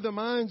what blew the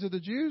minds of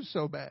the Jews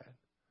so bad.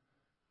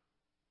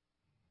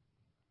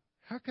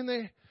 How can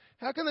they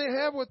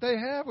have what they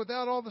have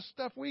without all the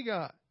stuff we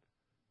got?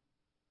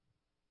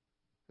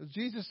 As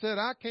Jesus said,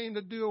 I came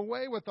to do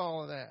away with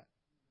all of that.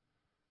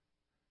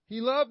 He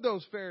loved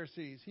those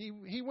Pharisees.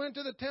 He went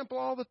to the temple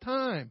all the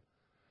time.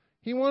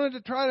 He wanted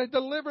to try to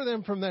deliver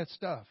them from that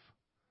stuff.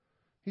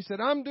 He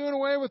said, I'm doing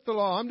away with the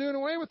law. I'm doing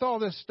away with all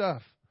this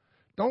stuff.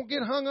 Don't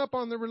get hung up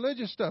on the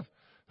religious stuff.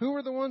 Who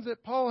were the ones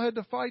that Paul had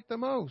to fight the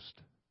most?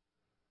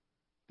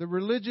 The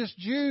religious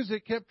Jews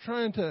that kept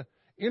trying to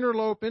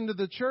interlope into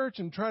the church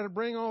and try to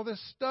bring all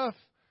this stuff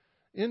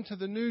into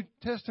the New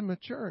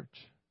Testament church.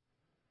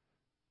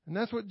 And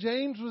that's what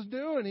James was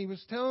doing. He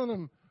was telling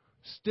them,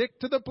 stick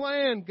to the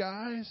plan,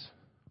 guys.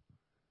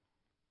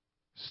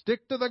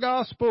 Stick to the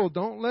gospel.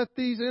 Don't let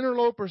these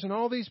interlopers and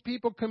all these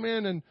people come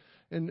in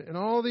and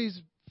all these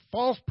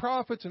false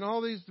prophets and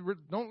all these,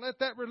 don't let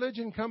that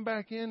religion come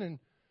back in. And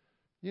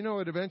you know,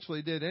 it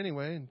eventually did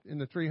anyway in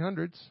the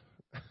 300s.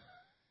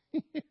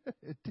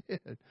 It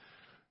did.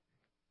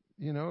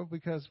 You know,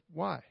 because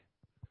why?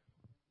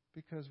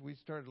 Because we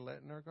started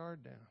letting our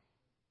guard down.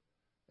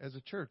 As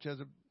a church,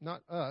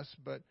 not us,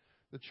 but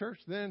the church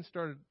then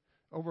started,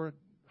 over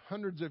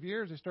hundreds of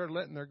years, they started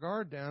letting their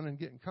guard down and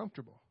getting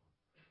comfortable.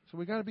 So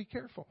we got to be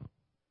careful.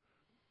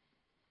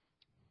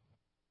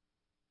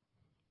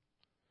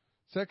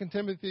 2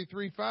 Timothy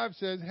 3:5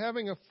 says,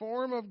 having a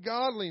form of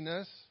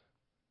godliness,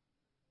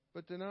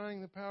 but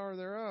denying the power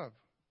thereof.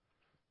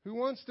 Who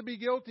wants to be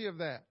guilty of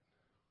that?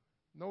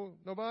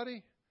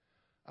 Nobody?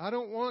 I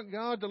don't want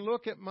God to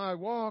look at my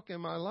walk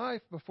and my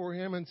life before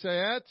Him and say,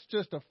 that's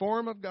just a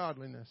form of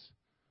godliness.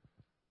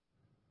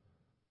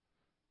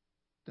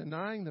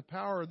 Denying the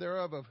power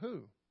thereof of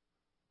who?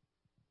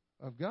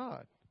 Of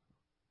God.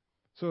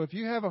 So if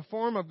you have a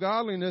form of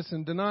godliness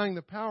and denying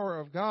the power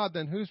of God,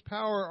 then whose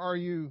power are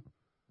you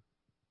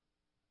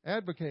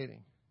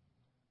advocating?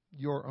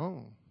 Your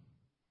own.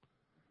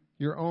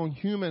 Your own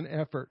human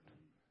effort.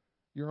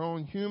 Your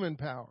own human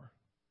power.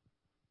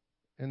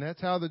 And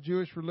that's how the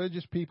Jewish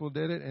religious people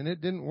did it, and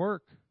it didn't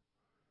work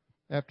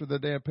after the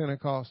day of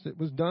Pentecost. It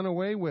was done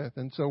away with,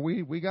 and so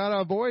we got to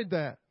avoid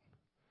that.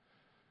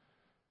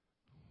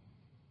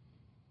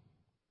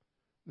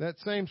 That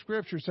same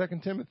scripture, 2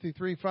 Timothy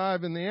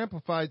 3:5 in the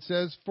Amplified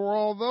says, for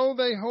although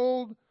they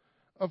hold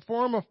a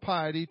form of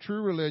piety,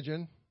 true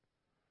religion,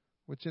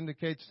 which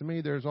indicates to me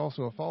there's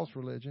also a false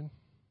religion,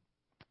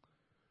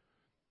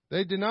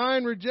 they deny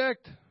and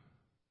reject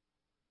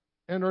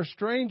and are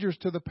strangers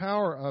to the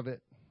power of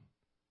it.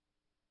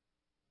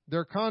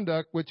 Their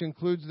conduct, which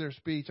includes their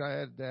speech, I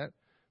added that,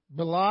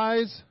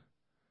 belies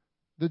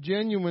the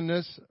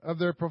genuineness of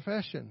their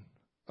profession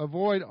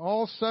Avoid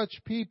all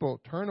such people.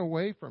 Turn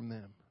away from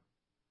them.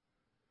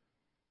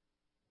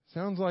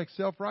 Sounds like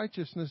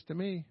self-righteousness to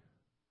me.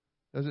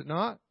 Does it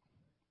not?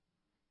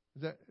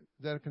 Is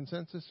that a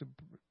consensus?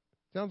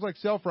 Sounds like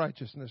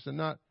self-righteousness and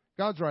not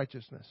God's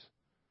righteousness.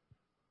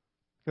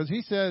 Because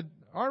he said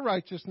our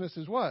righteousness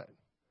is what?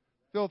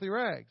 Filthy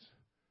rags.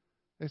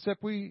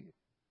 Except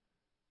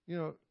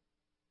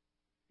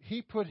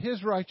he put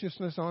his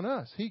righteousness on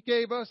us. He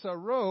gave us a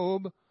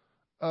robe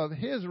of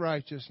his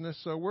righteousness,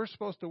 so we're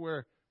supposed to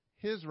wear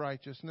his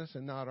righteousness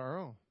and not our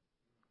own.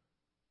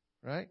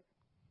 Right?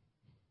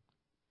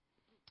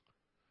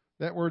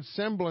 That word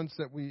semblance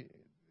that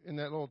in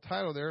that little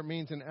title there,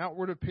 means an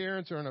outward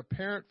appearance or an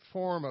apparent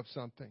form of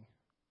something.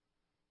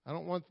 I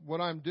don't want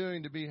what I'm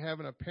doing to have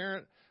an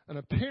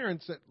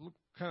appearance that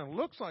kind of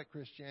looks like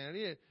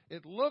Christianity.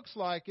 It looks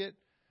like it,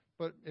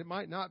 but it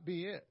might not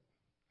be it.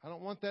 I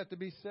don't want that to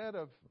be said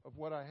of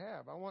what I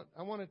have. I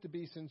want it to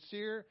be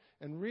sincere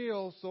and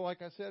real. So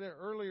like I said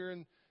earlier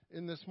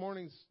in this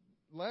morning's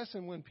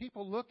lesson, when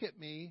people look at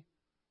me,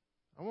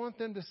 I want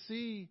them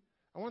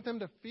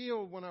to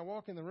feel when I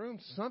walk in the room,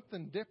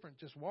 something different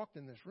just walked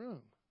in this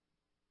room.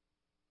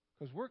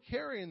 Because we're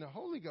carrying the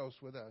Holy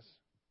Ghost with us.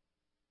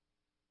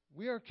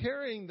 We are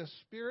carrying the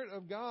Spirit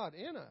of God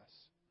in us.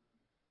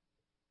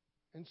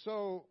 And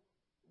so,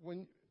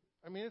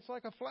 it's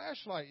like a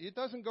flashlight. It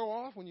doesn't go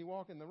off when you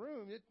walk in the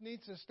room. It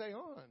needs to stay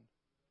on.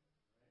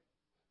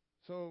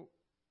 So,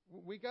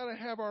 we got to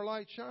have our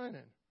light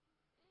shining.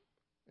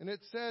 And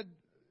it said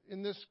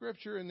in this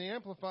scripture, in the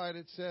Amplified,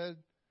 it said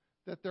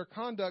that their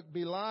conduct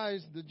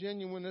belies the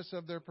genuineness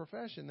of their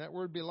profession. That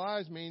word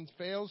belies means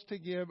fails to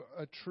give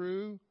a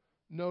true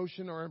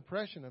notion or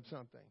impression of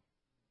something.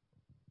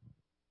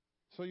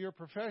 So your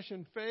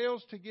profession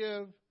fails to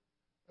give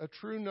a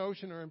true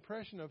notion or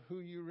impression of who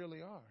you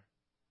really are.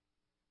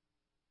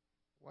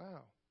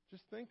 Wow.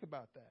 Just think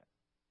about that.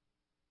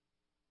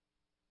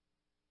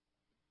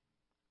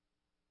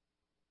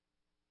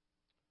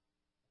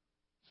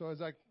 So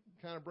as I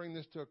kind of bring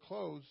this to a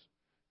close,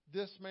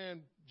 this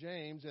man,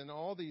 James, and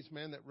all these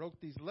men that wrote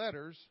these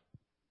letters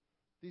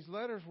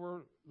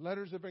were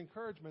letters of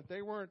encouragement.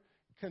 They weren't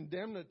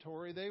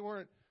condemnatory. They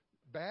weren't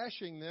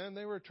bashing them.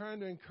 They were trying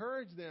to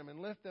encourage them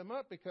and lift them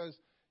up because,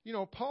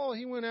 Paul,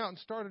 he went out and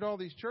started all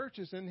these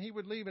churches, and he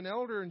would leave an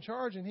elder in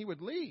charge, and he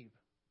would leave.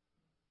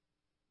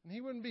 And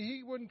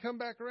he wouldn't come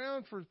back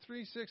around for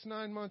 3, 6,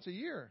 9 months a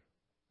year.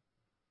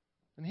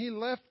 And he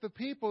left the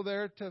people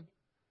there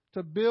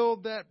to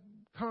build that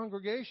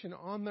congregation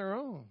on their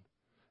own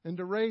and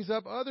to raise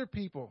up other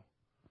people.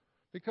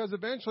 Because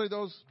eventually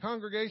those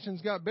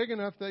congregations got big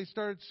enough, they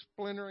started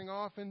splintering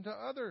off into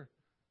other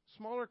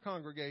smaller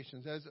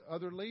congregations as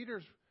other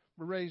leaders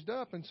were raised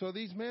up. And so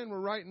these men were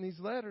writing these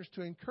letters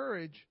to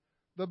encourage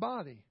the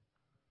body.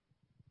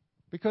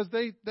 Because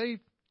they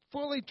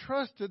fully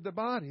trusted the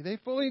body. They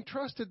fully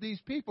trusted these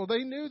people.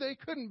 They knew they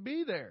couldn't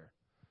be there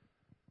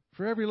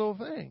for every little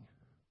thing.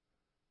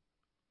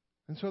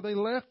 And so they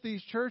left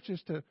these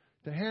churches to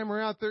hammer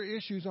out their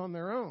issues on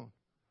their own.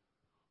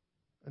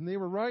 And they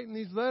were writing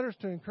these letters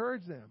to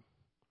encourage them.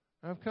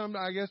 I've come,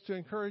 I guess, to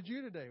encourage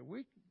you today.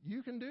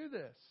 You can do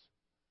this.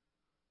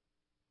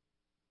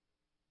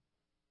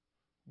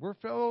 We're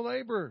fellow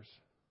laborers.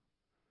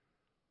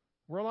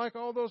 We're like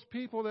all those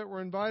people that were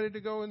invited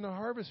to go in the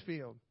harvest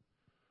field.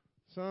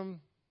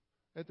 Some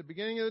at the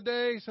beginning of the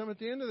day, some at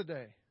the end of the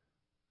day.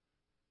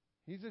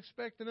 He's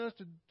expecting us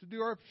to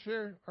do our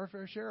fair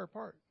share, our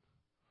part.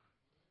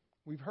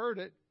 We've heard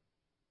it.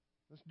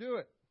 Let's do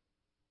it.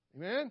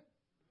 Amen?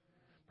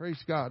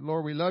 Praise God.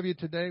 Lord, we love you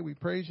today. We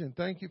praise you and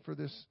thank you for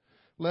this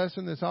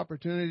lesson, this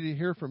opportunity to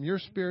hear from your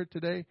Spirit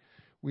today.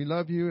 We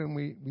love you and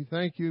we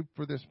thank you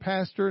for this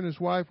pastor and his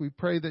wife. We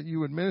pray that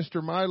you would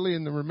minister mightily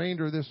in the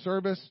remainder of this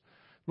service.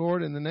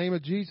 Lord, in the name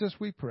of Jesus,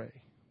 we pray.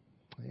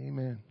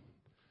 Amen.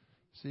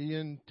 See you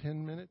in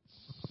 10 minutes.